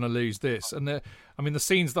not going to lose this. And the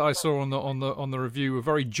scenes that I saw on the review were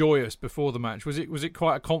very joyous before the match. Was it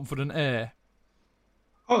quite a confident air?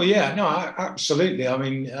 Oh yeah, no, absolutely.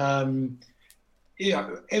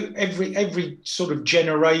 Every sort of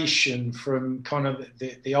generation from kind of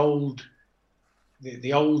the older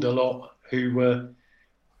lot who were,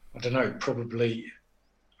 I don't know, probably,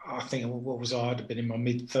 I think, what was I? I'd have been in my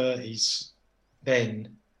mid-30s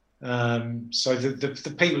then. So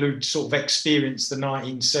the people who sort of experienced the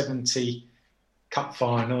 1970 Cup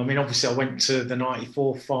final, I mean, obviously I went to the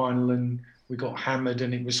 94 final and we got hammered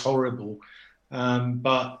and it was horrible.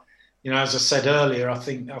 But, as I said earlier, I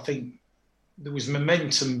think there was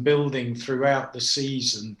momentum building throughout the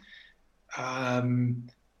season. And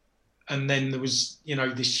then there was,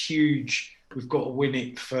 this huge, we've got to win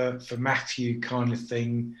it for Matthew kind of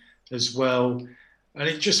thing as well. And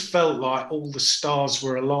it just felt like all the stars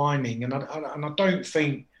were aligning. And I don't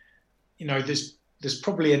think, there's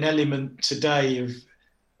probably an element today of,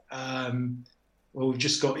 we've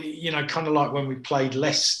just got, kind of like when we played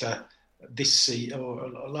Leicester this season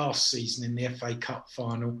or last season in the FA Cup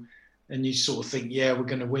final, and you sort of think, yeah, we're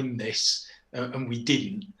going to win this, and we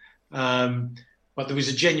didn't. But there was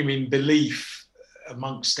a genuine belief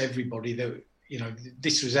amongst everybody that,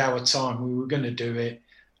 this was our time, we were going to do it,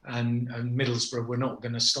 and Middlesbrough were not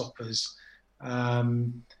going to stop us.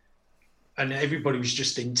 And everybody was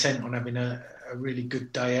just intent on having a really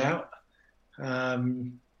good day out.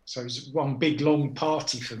 So it was one big, long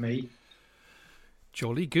party for me.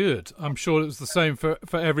 Jolly good. I'm sure it was the same for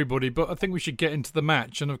everybody, but I think we should get into the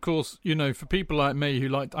match. And of course, for people like me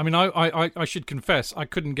who I should confess, I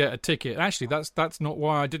couldn't get a ticket. Actually, that's not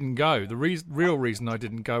why I didn't go. The real reason I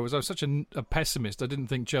didn't go was I was such a pessimist. I didn't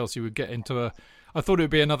think Chelsea would get into I thought it would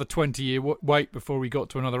be another 20-year wait before we got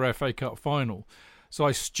to another FA Cup final. So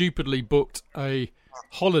I stupidly booked a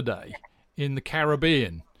holiday in the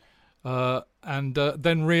Caribbean. And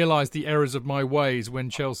then realised the errors of my ways when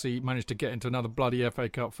Chelsea managed to get into another bloody FA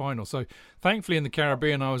Cup final. So thankfully in the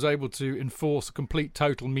Caribbean I was able to enforce a complete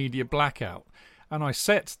total media blackout. And I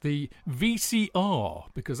set the VCR,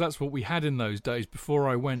 because that's what we had in those days, before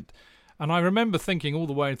I went. And I remember thinking all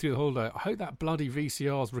the way through the holiday, I hope that bloody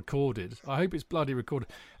VCR's recorded. I hope it's bloody recorded.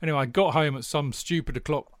 Anyway, I got home at some stupid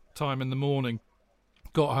o'clock time in the morning.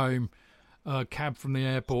 Got home, cab from the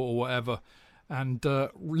airport or whatever, and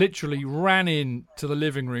literally ran in to the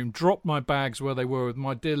living room, dropped my bags where they were with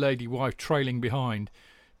my dear lady wife trailing behind,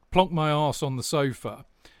 plonked my arse on the sofa,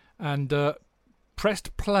 and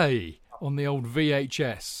pressed play on the old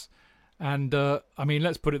VHS. And,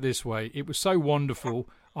 let's put it this way. It was so wonderful,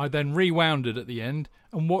 I then rewound it at the end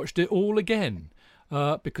and watched it all again.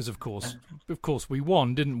 Because, of course, we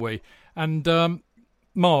won, didn't we? And,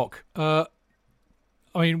 Mark...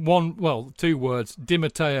 2 words. Di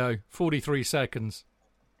Matteo, 43 seconds.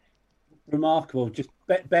 Remarkable. Just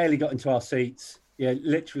barely got into our seats. Yeah,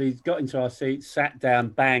 literally got into our seats, sat down,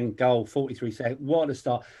 bang, goal, 43 seconds. What a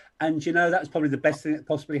start. And, that's probably the best thing that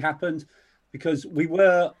possibly happened, because we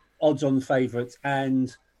were odds-on favourites.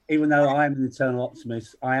 And even though I am an eternal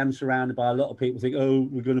optimist, I am surrounded by a lot of people who think, oh,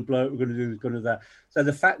 we're going to blow it, we're going to do this, we're going to do that. So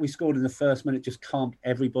the fact we scored in the first minute just calmed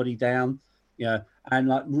everybody down.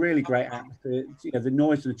 And really great atmosphere. The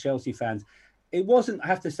noise of the Chelsea fans. It wasn't, I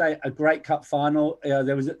have to say, a great cup final.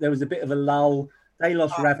 There was a bit of a lull. They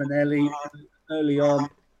lost Ravanelli early on.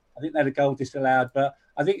 I think they had a goal disallowed, but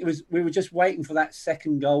I think we were just waiting for that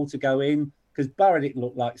second goal to go in, because Borough didn't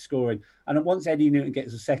look like scoring. And once Eddie Newton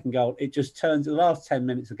gets a second goal, it just turns, the last 10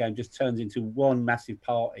 minutes of the game just turns into one massive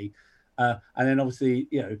party. And then obviously,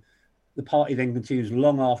 the party then continues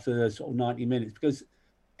long after the sort of 90 minutes, because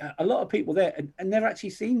a lot of people there and never actually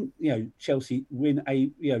seen, Chelsea win a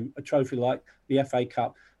trophy like the FA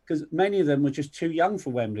Cup, because many of them were just too young for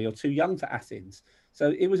Wembley or too young for Athens.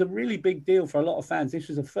 So it was a really big deal for a lot of fans. This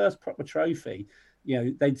was the first proper trophy.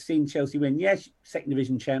 They'd seen Chelsea win, yes, Second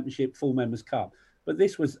Division Championship, full Members' Cup, but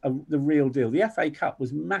this was the real deal. The FA Cup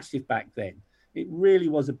was massive back then. It really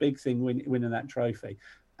was a big thing winning that trophy.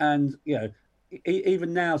 And,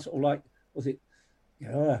 even now, sort of like, was it,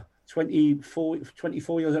 24 years,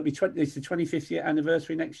 it's the 25th year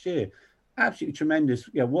anniversary next year. Absolutely tremendous.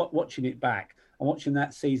 Watching it back and watching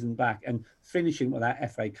that season back and finishing with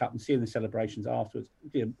that FA Cup and seeing the celebrations afterwards.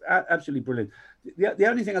 Absolutely brilliant. The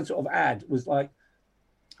only thing I'd sort of add was,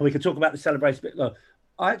 we could talk about the celebration a bit longer.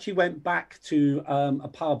 I actually went back to a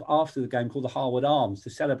pub after the game called the Harwood Arms to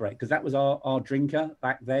celebrate, because that was our drinker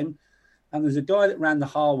back then. And there's a guy that ran the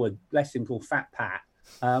Harwood, bless him, called Fat Pat.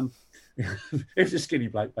 It was a skinny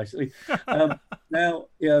bloke, basically.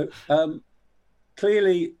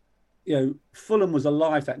 Clearly, Fulham was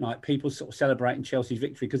alive that night. People sort of celebrating Chelsea's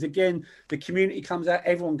victory, because again, the community comes out,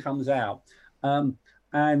 everyone comes out,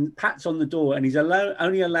 and Pat's on the door, and he's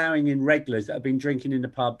only allowing in regulars that have been drinking in the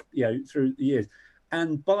pub, through the years.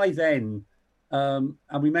 And by then, and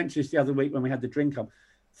we mentioned this the other week when we had the drink up,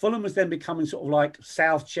 Fulham was then becoming sort of like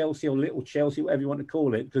South Chelsea or Little Chelsea, whatever you want to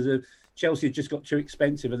call it, because Chelsea had just got too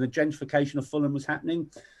expensive and the gentrification of Fulham was happening.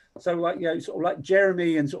 So, sort of like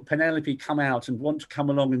Jeremy and sort of Penelope come out and want to come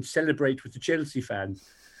along and celebrate with the Chelsea fans.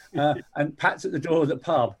 And Pat's at the door of the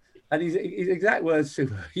pub. And his exact words to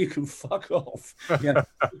her, you can fuck off.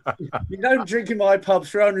 You don't drink in my pub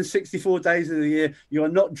 364 days of the year. You are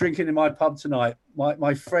not drinking in my pub tonight.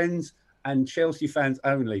 My friends and Chelsea fans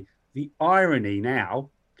only. The irony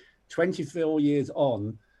now, 24 years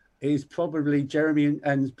on, is probably Jeremy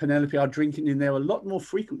and Penelope are drinking in there a lot more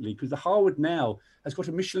frequently because the Harwood now has got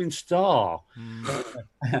a Michelin star.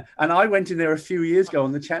 And I went in there a few years ago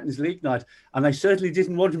on the Champions League night, and they certainly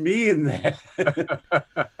didn't want me in there.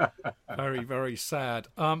 Very, very sad.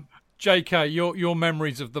 JK, your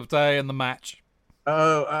memories of the day and the match.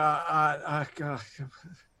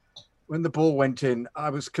 When the ball went in,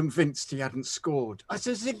 I was convinced he hadn't scored. I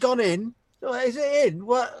said, has it gone in? Is it in?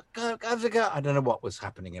 What? How's it go? I don't know what was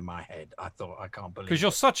happening in my head. I thought, I can't believe it. Because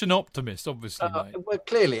you're such an optimist, obviously, mate. Well,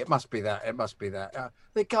 clearly, it must be that. It must be that.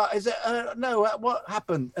 They can't. Is it? No. What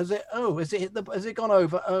happened? Is it? Oh, is it hit the? Has it gone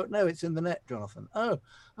over? Oh no, it's in the net, Jonathan. Oh,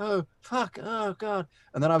 fuck. Oh God.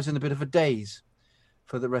 And then I was in a bit of a daze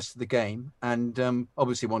for the rest of the game, and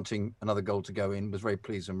obviously wanting another goal to go in. Was very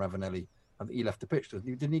pleased when Ravanelli. I think he left the pitch.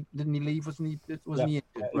 Didn't he leave? Wasn't he? Wasn't he?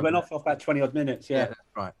 He went off about 20 odd minutes. Yeah.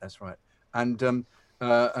 That's right. And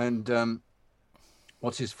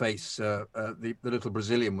what's his face? The little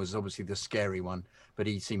Brazilian was obviously the scary one, but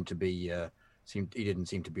he seemed to be he didn't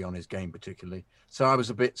seem to be on his game particularly. So I was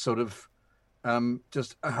a bit sort of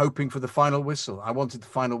just hoping for the final whistle. I wanted the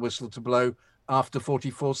final whistle to blow after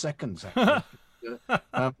 44 seconds. Actually.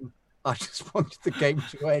 I just wanted the game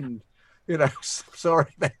to end.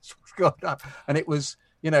 Sorry, that's God. And it was,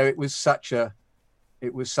 it was such an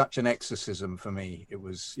exorcism for me. It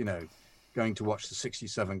was, going to watch the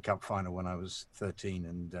 '67 Cup final when I was 13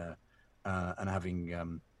 and having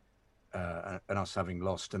and us having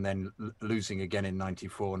lost and then losing again in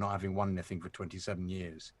 '94, not having won anything for 27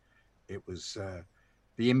 years. It was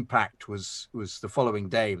the impact was the following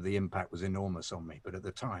day. The impact was enormous on me, but at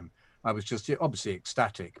the time I was just obviously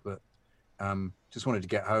ecstatic, but just wanted to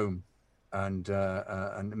get home and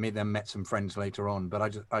then met some friends later on.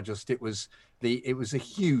 But it was a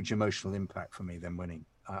huge emotional impact for me. Them winning.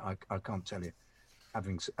 I can't tell you,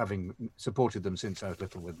 having supported them since I was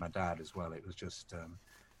little with my dad as well. It was just,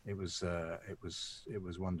 it was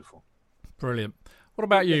wonderful. Brilliant. What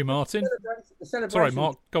about you, Martin? The celebration, sorry,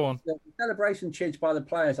 Mark, go on. The celebration cheered by the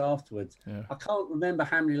players afterwards. Yeah. I can't remember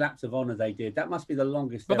how many laps of honour they did. That must be the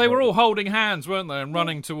longest. But they were all holding hands, weren't they, and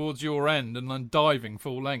running towards your end and then diving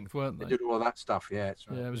full length, weren't they? They did all that stuff, yeah. It's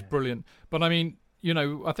right. Yeah, it was brilliant. But I mean,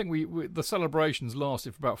 I think we the celebrations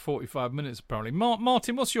lasted for about 45 minutes, apparently.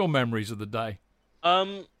 Martin, what's your memories of the day?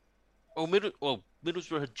 Middlesbrough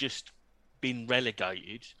had just been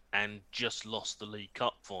relegated and just lost the League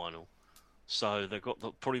Cup final. So they've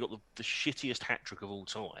probably got the shittiest hat-trick of all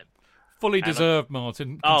time. Fully deserved,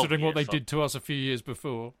 Martin, considering what they did to us a few years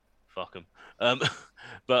before. Fuck them.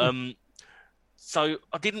 So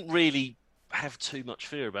I didn't really have too much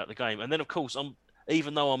fear about the game. And then, of course,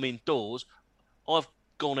 even though I'm indoors, I've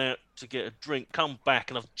gone out to get a drink, come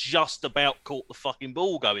back, and I've just about caught the fucking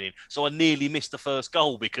ball going in. So I nearly missed the first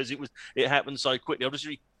goal because it happened so quickly. I just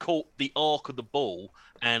really caught the arc of the ball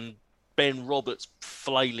and Ben Roberts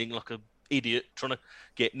flailing like a idiot trying to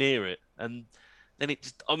get near it, and then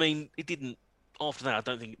it didn't. After that, I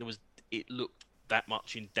don't think it looked that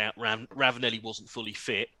much in doubt. Ravanelli wasn't fully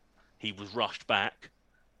fit; he was rushed back.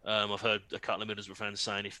 I've heard a couple of Middlesbrough fans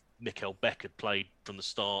saying if Mikael Beck had played from the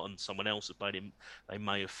start and someone else had played him, they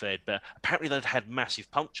may have fared better. Apparently, they'd had massive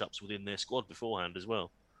punch-ups within their squad beforehand as well,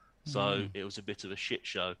 so it was a bit of a shit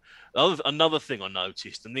show. Another thing I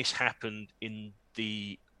noticed, and this happened in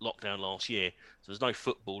the lockdown last year, so there's no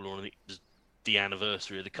football or anything. It was the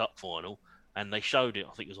anniversary of the cup final, and they showed it.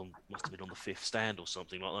 I think it must have been on the fifth stand or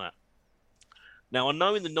something like that. Now I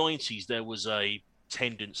know in the 90s there was a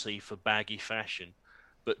tendency for baggy fashion,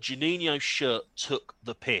 but Juninho's shirt took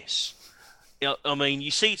the piss. I mean, you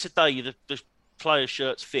see today the players'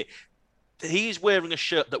 shirts fit. He is wearing a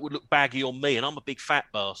shirt that would look baggy on me, and I'm a big fat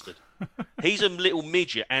bastard. He's a little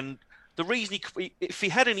midget, and the reason if he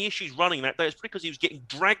had any issues running that day, it's because he was getting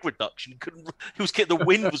drag reduction. The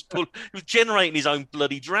wind was he was generating his own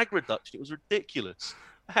bloody drag reduction. It was ridiculous,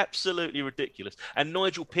 absolutely ridiculous. And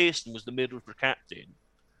Nigel Pearson was the Middlesbrough captain,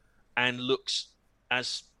 and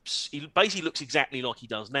he basically looks exactly like he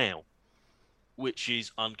does now, which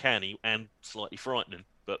is uncanny and slightly frightening.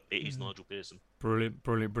 But it is Nigel Pearson.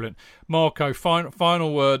 Brilliant. Marco,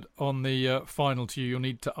 final word on the final to you. You'll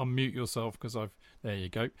need to unmute yourself because there you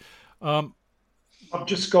go. I've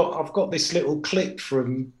got this little clip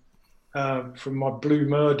from my Blue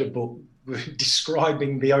Murder book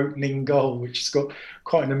describing the opening goal, which has got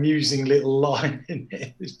quite an amusing little line in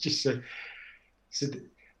it. It's just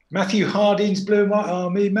Matthew Harding's Blue and White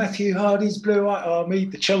Army, Matthew Harding's Blue and White Army.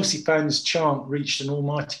 The Chelsea fans' chant reached an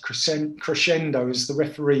almighty crescendo as the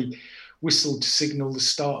referee whistled to signal the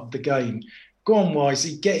start of the game. Go on,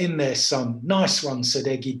 Wisey, get in there, son. Nice one, said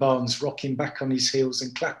Eggy Barnes, rocking back on his heels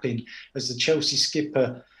and clapping as the Chelsea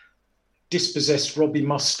skipper dispossessed Robbie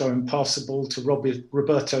Mustoe and passed the ball to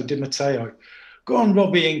Roberto Di Matteo. Go on,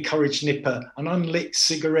 Robbie, encouraged Nipper, an unlit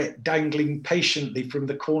cigarette dangling patiently from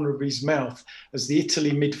the corner of his mouth as the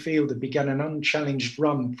Italy midfielder began an unchallenged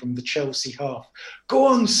run from the Chelsea half. Go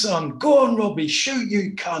on, son. Go on, Robbie. Shoot,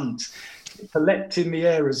 you cunt. Nipper leapt in the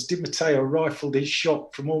air as Di Matteo rifled his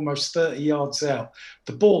shot from almost 30 yards out.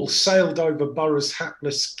 The ball sailed over Borough's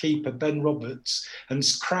hapless keeper, Ben Roberts, and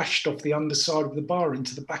crashed off the underside of the bar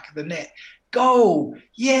into the back of the net. Goal!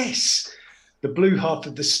 Yes! The blue half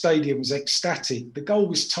of the stadium was ecstatic. The goal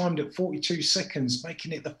was timed at 42 seconds,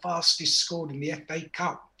 making it the fastest scored in the FA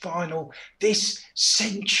Cup final this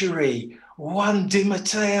century. One Di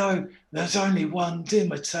Matteo, there's only one Di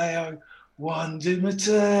Matteo. One Di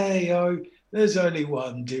Matteo, there's only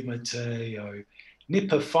one Di Matteo.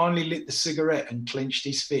 Nipper finally lit the cigarette and clenched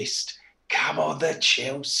his fist. Come on, the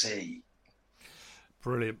Chelsea.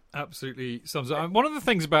 Brilliant. Absolutely sums it up. One of the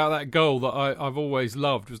things about that goal that I've always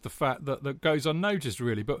loved was the fact that goes unnoticed,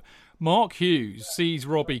 really. But Mark Hughes sees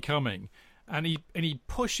Robbie coming and he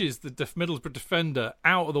pushes the Middlesbrough defender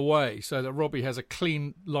out of the way so that Robbie has a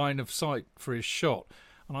clean line of sight for his shot.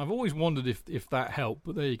 And I've always wondered if that helped.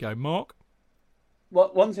 But there you go, Mark. Well,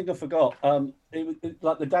 one thing I forgot,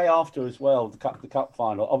 like the day after as well, the cup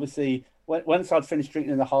final, obviously, once I'd finished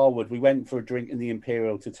drinking in the Harwood, we went for a drink in the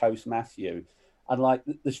Imperial to toast Matthew. And like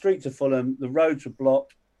the streets of Fulham, the roads were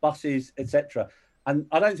blocked, buses, etc. And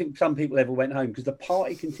I don't think some people ever went home because the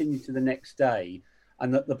party continued to the next day.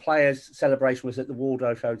 And the players' celebration was at the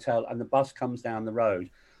Waldorf Hotel and the bus comes down the road.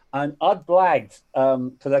 And I'd blagged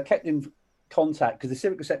because I kept in contact because the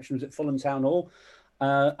civic reception was at Fulham Town Hall.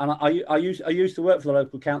 And I used to work for the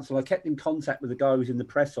local council. I kept in contact with the guy who was in the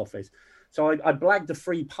press office. So I blagged a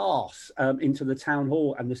free pass into the town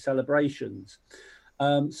hall and the celebrations.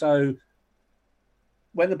 So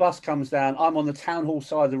when the bus comes down, I'm on the town hall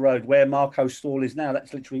side of the road where Marco's stall is now.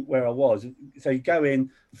 That's literally where I was. So you go in,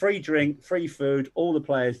 free drink, free food, all the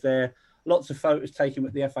players there, lots of photos taken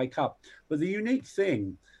with the FA Cup. But the unique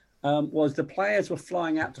thing was the players were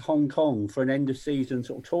flying out to Hong Kong for an end of season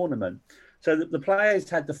sort of tournament. So the players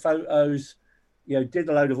had the photos, did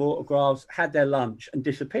a load of autographs, had their lunch and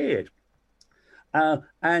disappeared.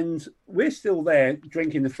 And we're still there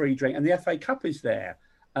drinking the free drink and the FA Cup is there.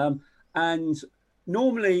 And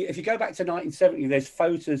normally, if you go back to 1970, there's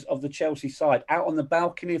photos of the Chelsea side out on the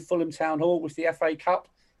balcony of Fulham Town Hall with the FA Cup,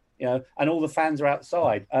 and all the fans are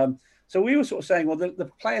outside. So we were sort of saying, well, the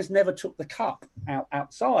players never took the cup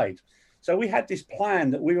outside. So we had this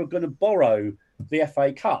plan that we were going to borrow the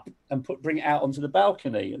FA Cup and bring it out onto the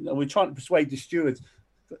balcony. And we're trying to persuade the stewards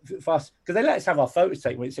for us, because they let us have our photos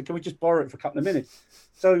taken. They said, can we just borrow it for a couple of minutes?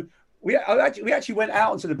 So we actually went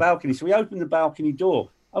out onto the balcony. So we opened the balcony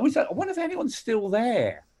door. And we said, I wonder if anyone's still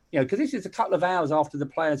there, because this is a couple of hours after the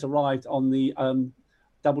players arrived on the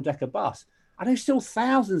double-decker bus. And there's still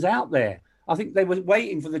thousands out there. I think they were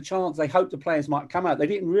waiting for the chance. They hoped the players might come out. They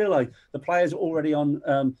didn't realise the players were already on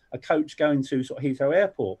a coach going to sort of Heathrow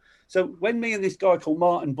Airport. So when me and this guy called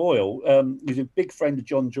Martin Boyle, who's a big friend of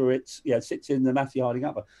John Druitt's, sits in the Matthew Harding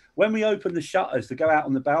upper, when we open the shutters to go out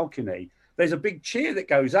on the balcony, there's a big cheer that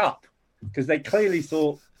goes up because they clearly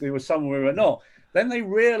thought we were somewhere we were not. Then they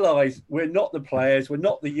realise we're not the players, we're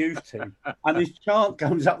not the youth team. And this chant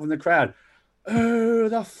comes up from the crowd. Oh,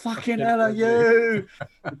 the fucking hell are you?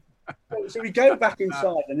 So we go back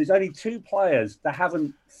inside and there's only two players that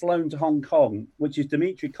haven't flown to Hong Kong, which is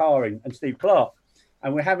Dimitri Karin and Steve Clark.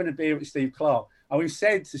 And we're having a beer with Steve Clark. And we've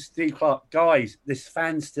said to Steve Clark, guys, this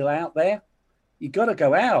fan's still out there. You've got to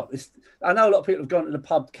go out. I know a lot of people have gone to the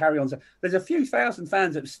pub to carry on. There's a few thousand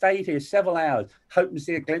fans that have stayed here several hours, hoping to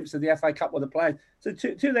see a glimpse of the FA Cup with the players. So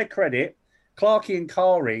to their credit, Clarkey and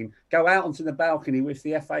Kareen go out onto the balcony with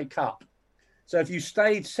the FA Cup. So if you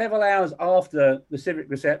stayed several hours after the civic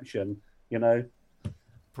reception,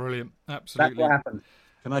 Brilliant. Absolutely. That's what happened.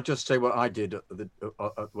 Can I just say what I did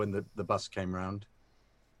when the bus came round?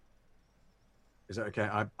 Is that okay?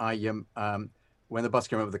 When the bus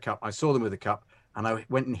came over with the cup, I saw them with the cup, and I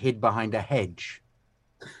went and hid behind a hedge.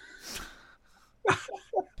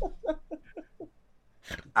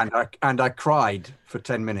 and I cried for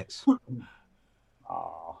 10 minutes.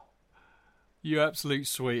 Oh. You absolute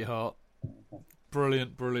sweetheart.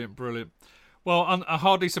 Brilliant, brilliant, brilliant. Well,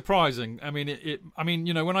 hardly surprising. I mean,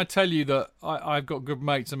 when I tell you that I've got good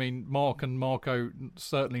mates, I mean, Mark and Marco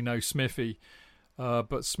certainly know Smithy.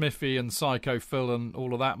 but Smithy and Psycho Phil and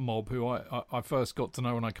all of that mob, who I first got to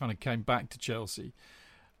know when I kind of came back to Chelsea,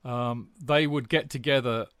 they would get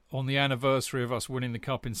together on the anniversary of us winning the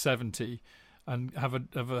cup in '70 and have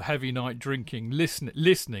a heavy night drinking,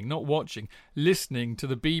 listening, not watching, listening to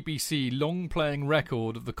the BBC long-playing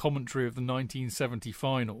record of the commentary of the 1970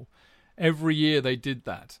 final. Every year they did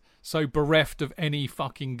that. So bereft of any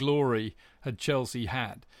fucking glory had Chelsea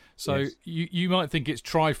had. So Yes. you might think it's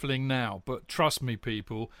trifling now, but trust me,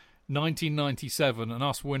 people, 1997 and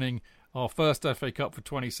us winning our first FA Cup for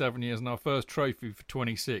 27 years and our first trophy for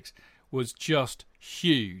 26 was just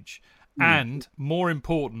huge. And more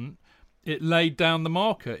important, it laid down the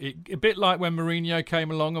marker. A bit like when Mourinho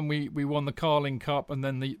came along and we won the Carling Cup and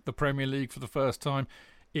then the Premier League for the first time.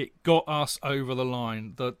 It got us over the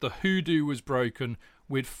line. The hoodoo was broken.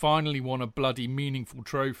 We'd finally won a bloody meaningful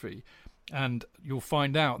trophy. And you'll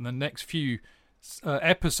find out in the next few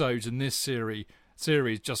episodes in this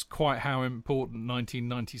series just quite how important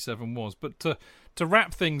 1997 was. But to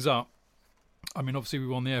wrap things up, I mean, obviously we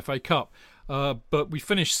won the FA Cup, but we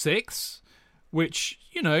finished sixth, which,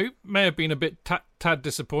 you know, may have been a bit tad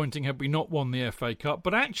disappointing had we not won the FA Cup.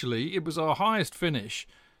 But actually, it was our highest finish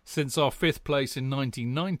since our fifth place in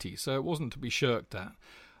 1990, so it wasn't to be shirked at.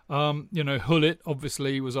 You know, Hullet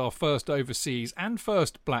obviously was our first overseas and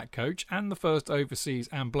first black coach, and the first overseas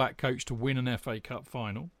and black coach to win an FA Cup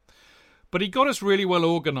final. But he got us really well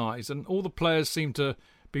organised, and all the players seemed to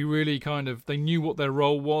be really they knew what their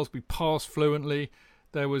role was. We passed fluently.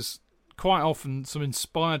 There was quite often some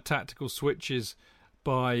inspired tactical switches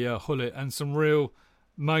by Hullet and some real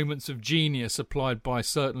moments of genius applied by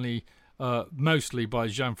certainly, mostly by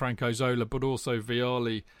Gianfranco Zola, but also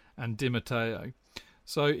Vialli and Di Matteo.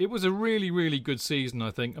 So it was a really, really good season,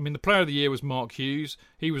 I think. I mean, the player of the year was Mark Hughes.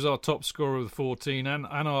 He was our top scorer of the 14 and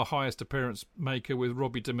our highest appearance maker with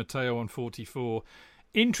Robbie Di Matteo on 44.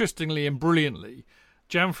 Interestingly and brilliantly,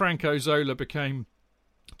 Gianfranco Zola became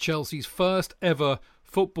Chelsea's first ever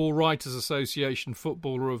Football Writers Association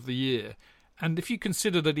Footballer of the Year. And if you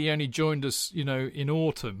consider that he only joined us, you know, in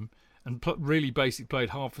autumn and really basically played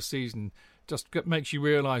half a season, just makes you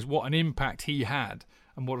realise what an impact he had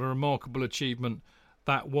and what a remarkable achievement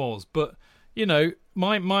that was. But, you know,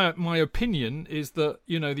 my opinion is that,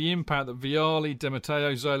 you know, the impact that Vialli, Di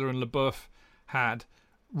Matteo, Zola and Leboeuf had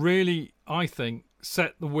really, I think,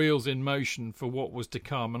 set the wheels in motion for what was to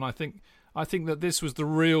come. And I think that this was the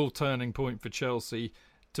real turning point for Chelsea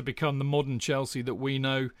to become the modern Chelsea that we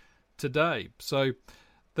know today. So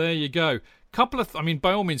there you go.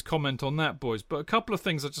 By all means comment on that, boys, but a couple of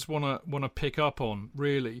things I just want to pick up on,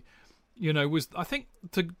 really, you know, was I think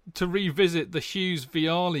to revisit the Hughes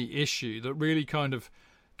Vialli issue that really kind of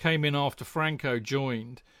came in after Franco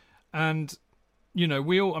joined. And, you know,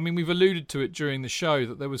 we've alluded to it during the show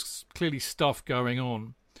that there was clearly stuff going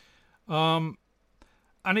on.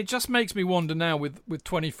 And it just makes me wonder now with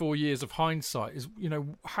 24 years of hindsight is, you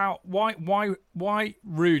know, why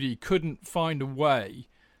Rudy couldn't find a way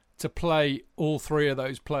to play all three of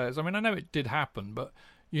those players. I mean, I know it did happen, but,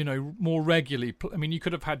 you know, more regularly. I mean, you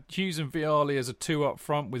could have had Hughes and Vialli as a two up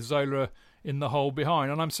front with Zola in the hole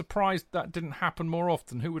behind, and I'm surprised that didn't happen more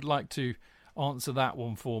often. Who would like to answer that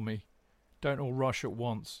one for me? Don't all rush at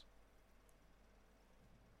once.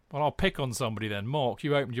 Well, I'll pick on somebody then. Mark,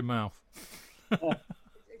 you opened your mouth.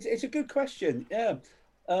 It's a good question. Yeah.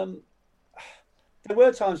 There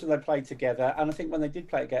were times when they played together, and I think when they did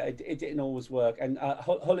play together, it didn't always work. And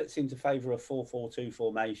Hullet seemed to favour a 4-4-2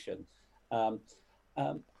 formation.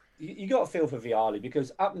 You got a feel for Vialli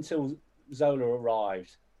because up until Zola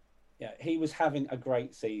arrived, he was having a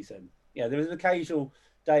great season. There was an occasional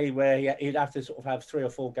day where he'd have to sort of have 3 or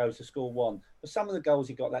 4 goals to score one. But some of the goals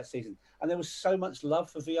he got that season, and there was so much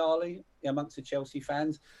love for Vialli amongst the Chelsea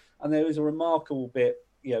fans. And there was a remarkable bit,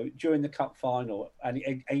 during the cup final, and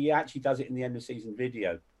he actually does it in the end of season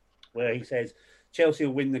video, where he says Chelsea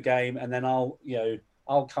will win the game, and then I'll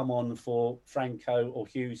come on for Franco or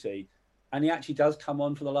Hughesy, and he actually does come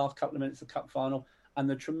on for the last couple of minutes of the cup final, and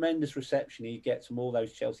the tremendous reception he gets from all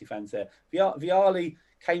those Chelsea fans there. Vialli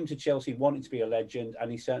came to Chelsea wanting to be a legend,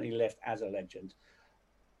 and he certainly left as a legend.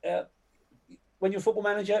 When you're a football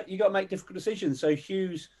manager, you got to make difficult decisions. So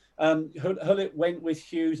Hughes, Hullet went with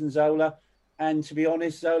Hughes and Zola. And to be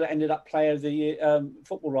honest, Zola ended up player of the year,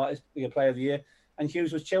 Football Writers player of the year, and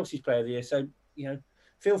Hughes was Chelsea's player of the year. So,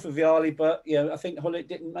 feel for Vialli, but I think Hullet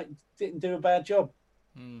didn't do a bad job.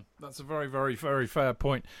 That's a very, very, very fair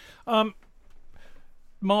point.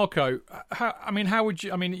 Marco, how would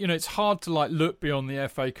you? It's hard to look beyond the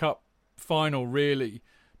FA Cup final really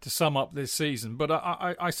to sum up this season. But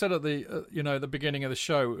I said at the the beginning of the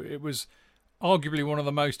show, it was arguably one of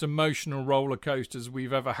the most emotional roller coasters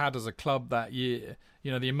we've ever had as a club that year.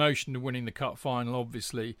 You know, the emotion of winning the cup final,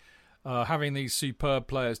 obviously, having these superb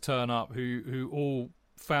players turn up who all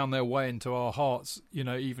found their way into our hearts, you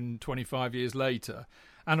know, even 25 years later.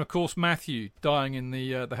 And of course, Matthew dying in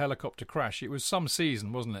the helicopter crash. It was some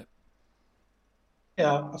season, wasn't it?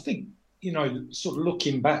 Yeah, I think, you know, sort of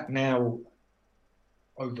looking back now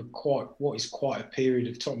over quite a period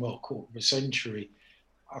of time, well, a quarter of a century,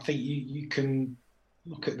 I think you can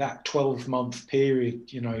look at that 12-month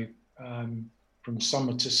period, you know, from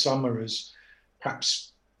summer to summer as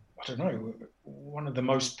perhaps, I don't know, one of the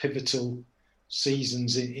most pivotal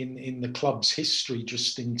seasons in the club's history,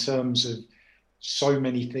 just in terms of so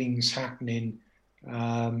many things happening.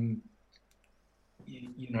 You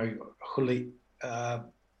know, Hullet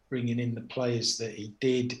bringing in the players that he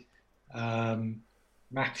did,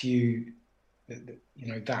 Matthew, you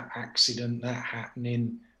know, that accident, that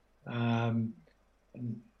happening, and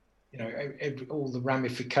you know, all the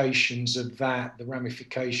ramifications of that, the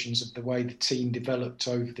ramifications of the way the team developed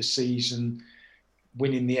over the season,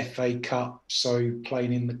 winning the FA Cup, so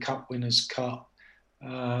playing in the Cup Winners' Cup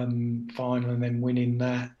final and then winning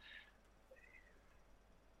that.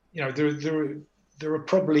 You know, there are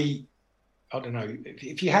probably, I don't know,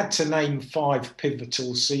 if you had to name 5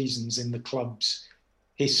 pivotal seasons in the club's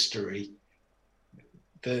history,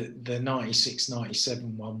 the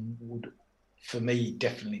 96-97 one would, for me,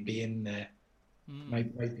 definitely be in there,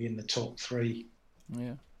 maybe in the top 3.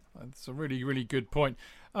 Yeah, that's a really, really good point.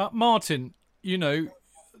 Martin, you know,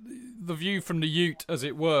 the view from the Ute, as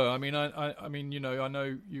it were. I mean, you know, I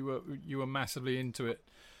know you were massively into it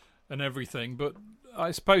and everything, but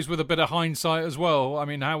I suppose with a bit of hindsight as well. I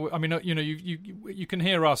mean, you know, you can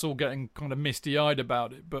hear us all getting kind of misty-eyed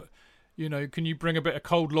about it, but you know, can you bring a bit of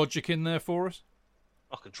cold logic in there for us?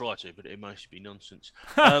 I can try to, but it mostly be nonsense.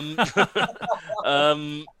 I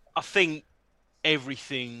think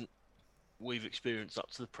everything we've experienced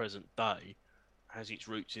up to the present day has its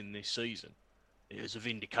roots in this season. It was a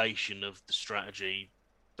vindication of the strategy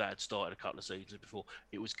that had started a couple of seasons before.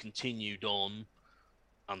 It was continued on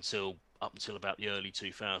up until about the early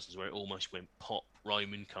 2000s, where it almost went pop.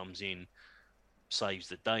 Roman comes in, saves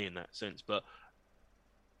the day in that sense. But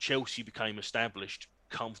Chelsea became established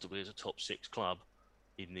comfortably as a top 6 club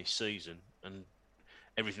in this season, and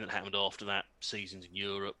everything that happened after that, seasons in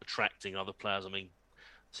Europe, attracting other players. I mean,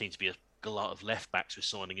 seems to be a glut of left backs we're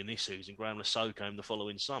signing in this season. Graham Lasso came the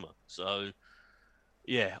following summer. So,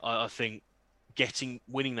 yeah, I think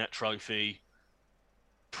winning that trophy,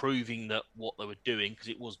 proving that what they were doing, because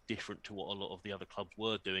it was different to what a lot of the other clubs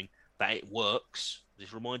were doing, that it works. Does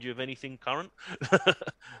this remind you of anything current?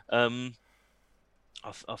 I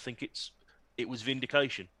think it was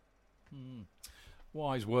vindication.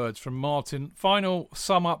 Wise words from Martin. Final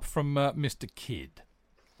sum up from Mr. Kidd.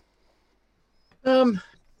 Well,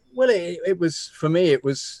 it was, for me, it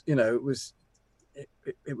was, you know,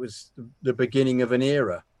 it was the beginning of an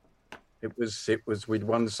era. It was we'd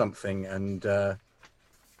won something, and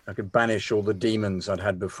I could banish all the demons I'd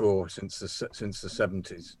had before since the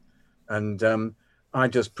 70s, and I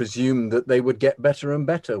just presumed that they would get better and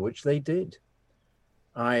better, which they did.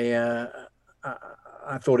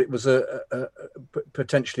 I thought it was a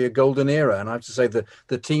potentially a golden era, and I have to say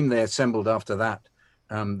the team they assembled after that,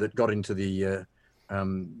 that got into the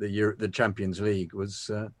Champions League was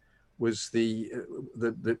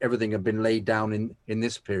the everything had been laid down in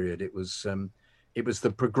this period. It was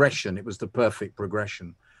the progression. It was the perfect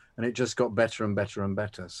progression, and it just got better and better and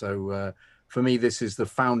better. So for me, this is the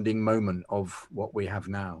founding moment of what we have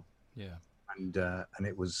now. Yeah, and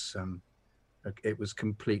it was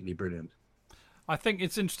completely brilliant. I think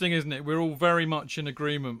it's interesting, isn't it? We're all very much in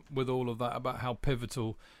agreement with all of that about how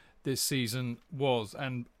pivotal this season was,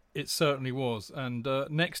 and it certainly was. And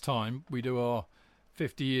next time we do our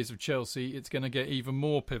 50 years of Chelsea, it's going to get even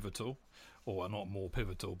more pivotal. Or not more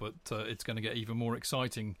pivotal, but it's going to get even more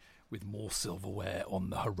exciting with more silverware on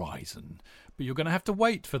the horizon. But you're going to have to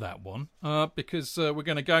wait for that one because we're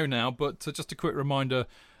going to go now. But just a quick reminder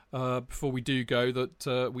before we do go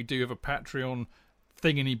that we do have a Patreon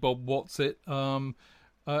thingany Bob What's-it, and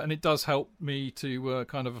it does help me to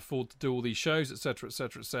kind of afford to do all these shows, etc.,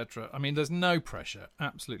 etc., etc. I mean, there's no pressure,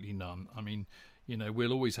 absolutely none. I mean, you know,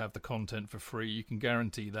 we'll always have the content for free, you can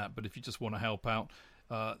guarantee that. But if you just want to help out,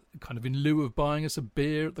 kind of in lieu of buying us a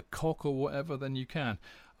beer at the Cock or whatever, then you can.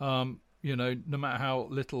 no matter how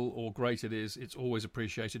little or great it is, it's always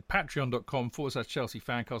appreciated. Patreon.com/Chelsea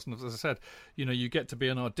Fancast. And as I said, you get to be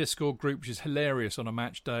in our Discord group, which is hilarious on a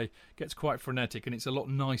match day. Gets quite frenetic, and it's a lot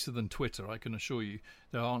nicer than Twitter, I can assure you.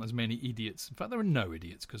 There aren't as many idiots. In fact, there are no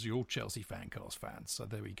idiots because you're all Chelsea Fancast fans. So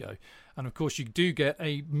there we go. And of course, you do get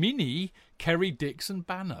a mini Kerry Dixon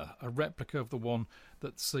banner, a replica of the one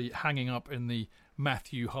that's hanging up in the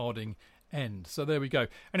Matthew Harding end. So there we go.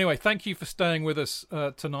 Anyway, thank you for staying with us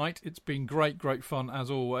tonight. It's been great fun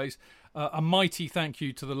as always. A mighty thank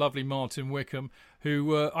you to the lovely Martin Wickham,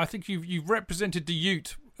 who I think you've represented the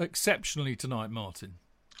Ute exceptionally tonight, Martin.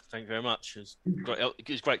 Thank you very much. It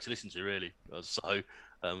was great to listen to, really. So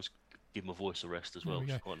give my voice a rest as well, which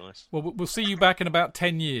is quite nice. Well, we'll see you back in about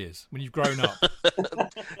 10 years when you've grown up.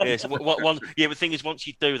 Yes. The thing is, once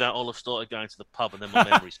you do that, I'll have started going to the pub, and then my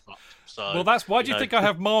memory's fucked. So, well, that's why do you think I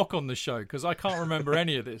have Mark on the show? Because I can't remember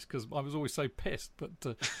any of this because I was always so pissed. But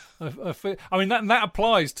that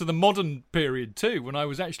applies to the modern period too, when I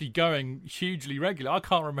was actually going hugely regular. I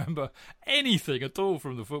can't remember anything at all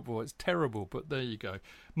from the football. It's terrible. But there you go.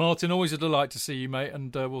 Martin, always a delight to see you, mate.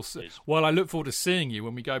 And we'll see. Well, I look forward to seeing you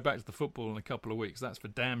when we go back to the football in a couple of weeks. That's for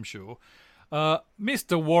damn sure.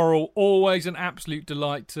 Mr. Worrell, always an absolute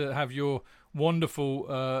delight to have your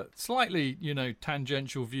wonderful, slightly,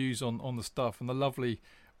 tangential views on the stuff and the lovely,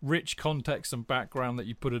 rich context and background that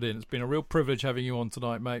you put it in. It's been a real privilege having you on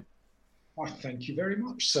tonight, mate. Well, thank you very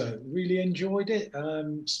much, sir. Really enjoyed it.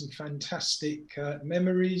 Some fantastic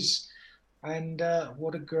memories. And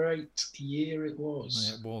what a great year it was.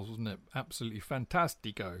 Yeah, it was, wasn't it? Absolutely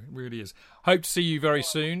fantastico. It really is. Hope to see you very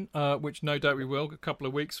soon, which no doubt we will. A couple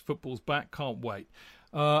of weeks, football's back. Can't wait.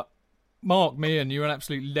 Mark Meehan, you're an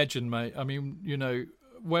absolute legend, mate. I mean,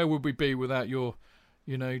 where would we be without your,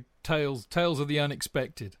 tales of the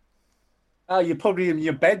unexpected? Oh, you're probably in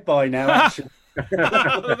your bed by now, actually.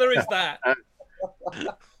 There is that.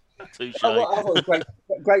 I thought it was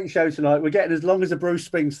great show tonight. We're getting as long as a Bruce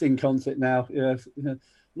Springsteen concert now.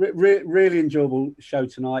 Really enjoyable show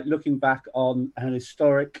tonight. Looking back on an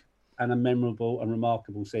historic and a memorable and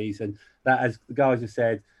remarkable season that, as the guys have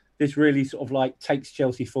said, this really sort of like takes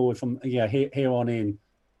Chelsea forward from here on in.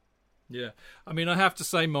 Yeah, I mean, I have to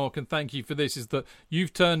say, Mark, and thank you for this, is that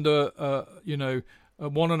you've turned a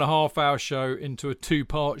 1.5 hour show into a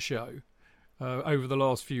 2-part show over the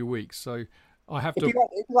last few weeks. So I have to.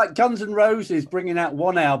 It's like Guns N' Roses bringing out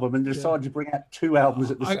one album and decided to bring out 2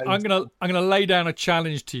 albums at the same time. I'm gonna lay down a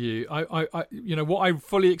challenge to you. I what I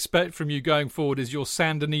fully expect from you going forward is your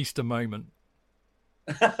Sandinista moment.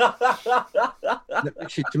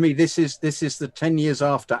 Actually, to me, this is the 10 Years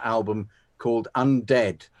After album called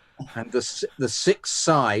Undead, and the 6th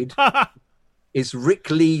side is Rick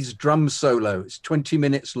Lee's drum solo. It's 20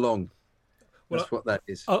 minutes long. That's what that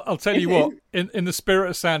is. I'll tell you what, in the spirit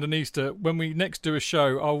of Sandinista, when we next do a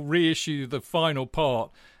show, I'll reissue the final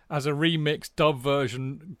part as a remixed dub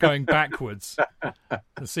version going backwards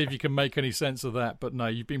and see if you can make any sense of that. But no,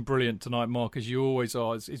 you've been brilliant tonight, Mark, as you always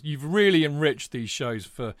are. You've really enriched these shows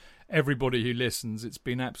for everybody who listens. It's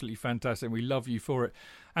been absolutely fantastic. We love you for it.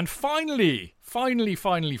 And finally,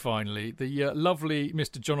 the lovely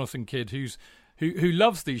Mr. Jonathan Kidd, who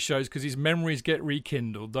loves these shows because his memories get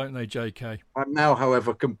rekindled, don't they, JK? I'm now,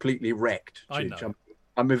 however, completely wrecked. I know.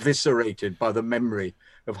 I'm eviscerated by the memory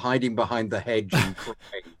of hiding behind the hedge and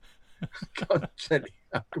crying. I can't tell you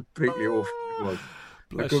how completely awful it was.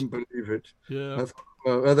 I couldn't believe it. Yeah.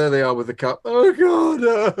 Well, there they are with the cup. Oh, God.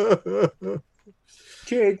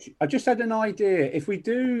 Chidge, I just had an idea. If we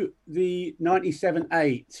do the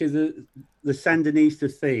 97-8 to the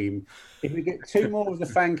Sandinista theme, if we get 2 more of the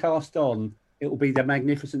Fancast on, it will be the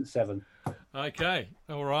Magnificent 7. Okay,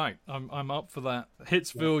 all right. I'm up for that.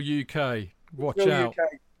 Hitsville, UK. Watch out.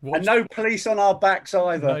 And no police on our backs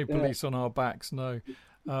either. No police on our backs, no.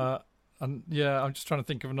 And yeah, I'm just trying to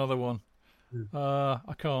think of another one.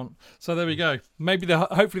 I can't. So there we go.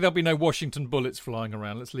 Hopefully there'll be no Washington bullets flying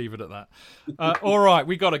around. Let's leave it at that. All right,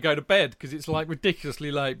 we got to go to bed because it's like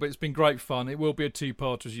ridiculously late, but it's been great fun. It will be a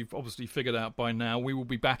 2-part, as you've obviously figured out by now. We will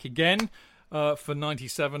be back again for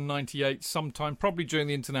 97, 98 sometime, probably during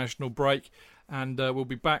the international break. And we'll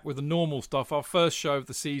be back with the normal stuff. Our first show of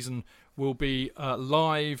the season will be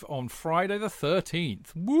live on Friday the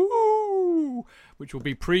 13th. Woo! Which will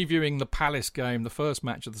be previewing the Palace game, the first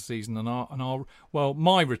match of the season, and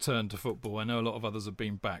my return to football. I know a lot of others have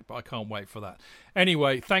been back, but I can't wait for that.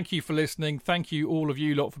 Anyway, thank you for listening. Thank you, all of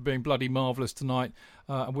you lot, for being bloody marvellous tonight.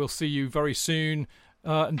 And we'll see you very soon.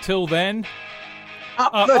 Until then,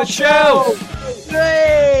 up the shelf!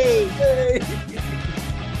 Hey!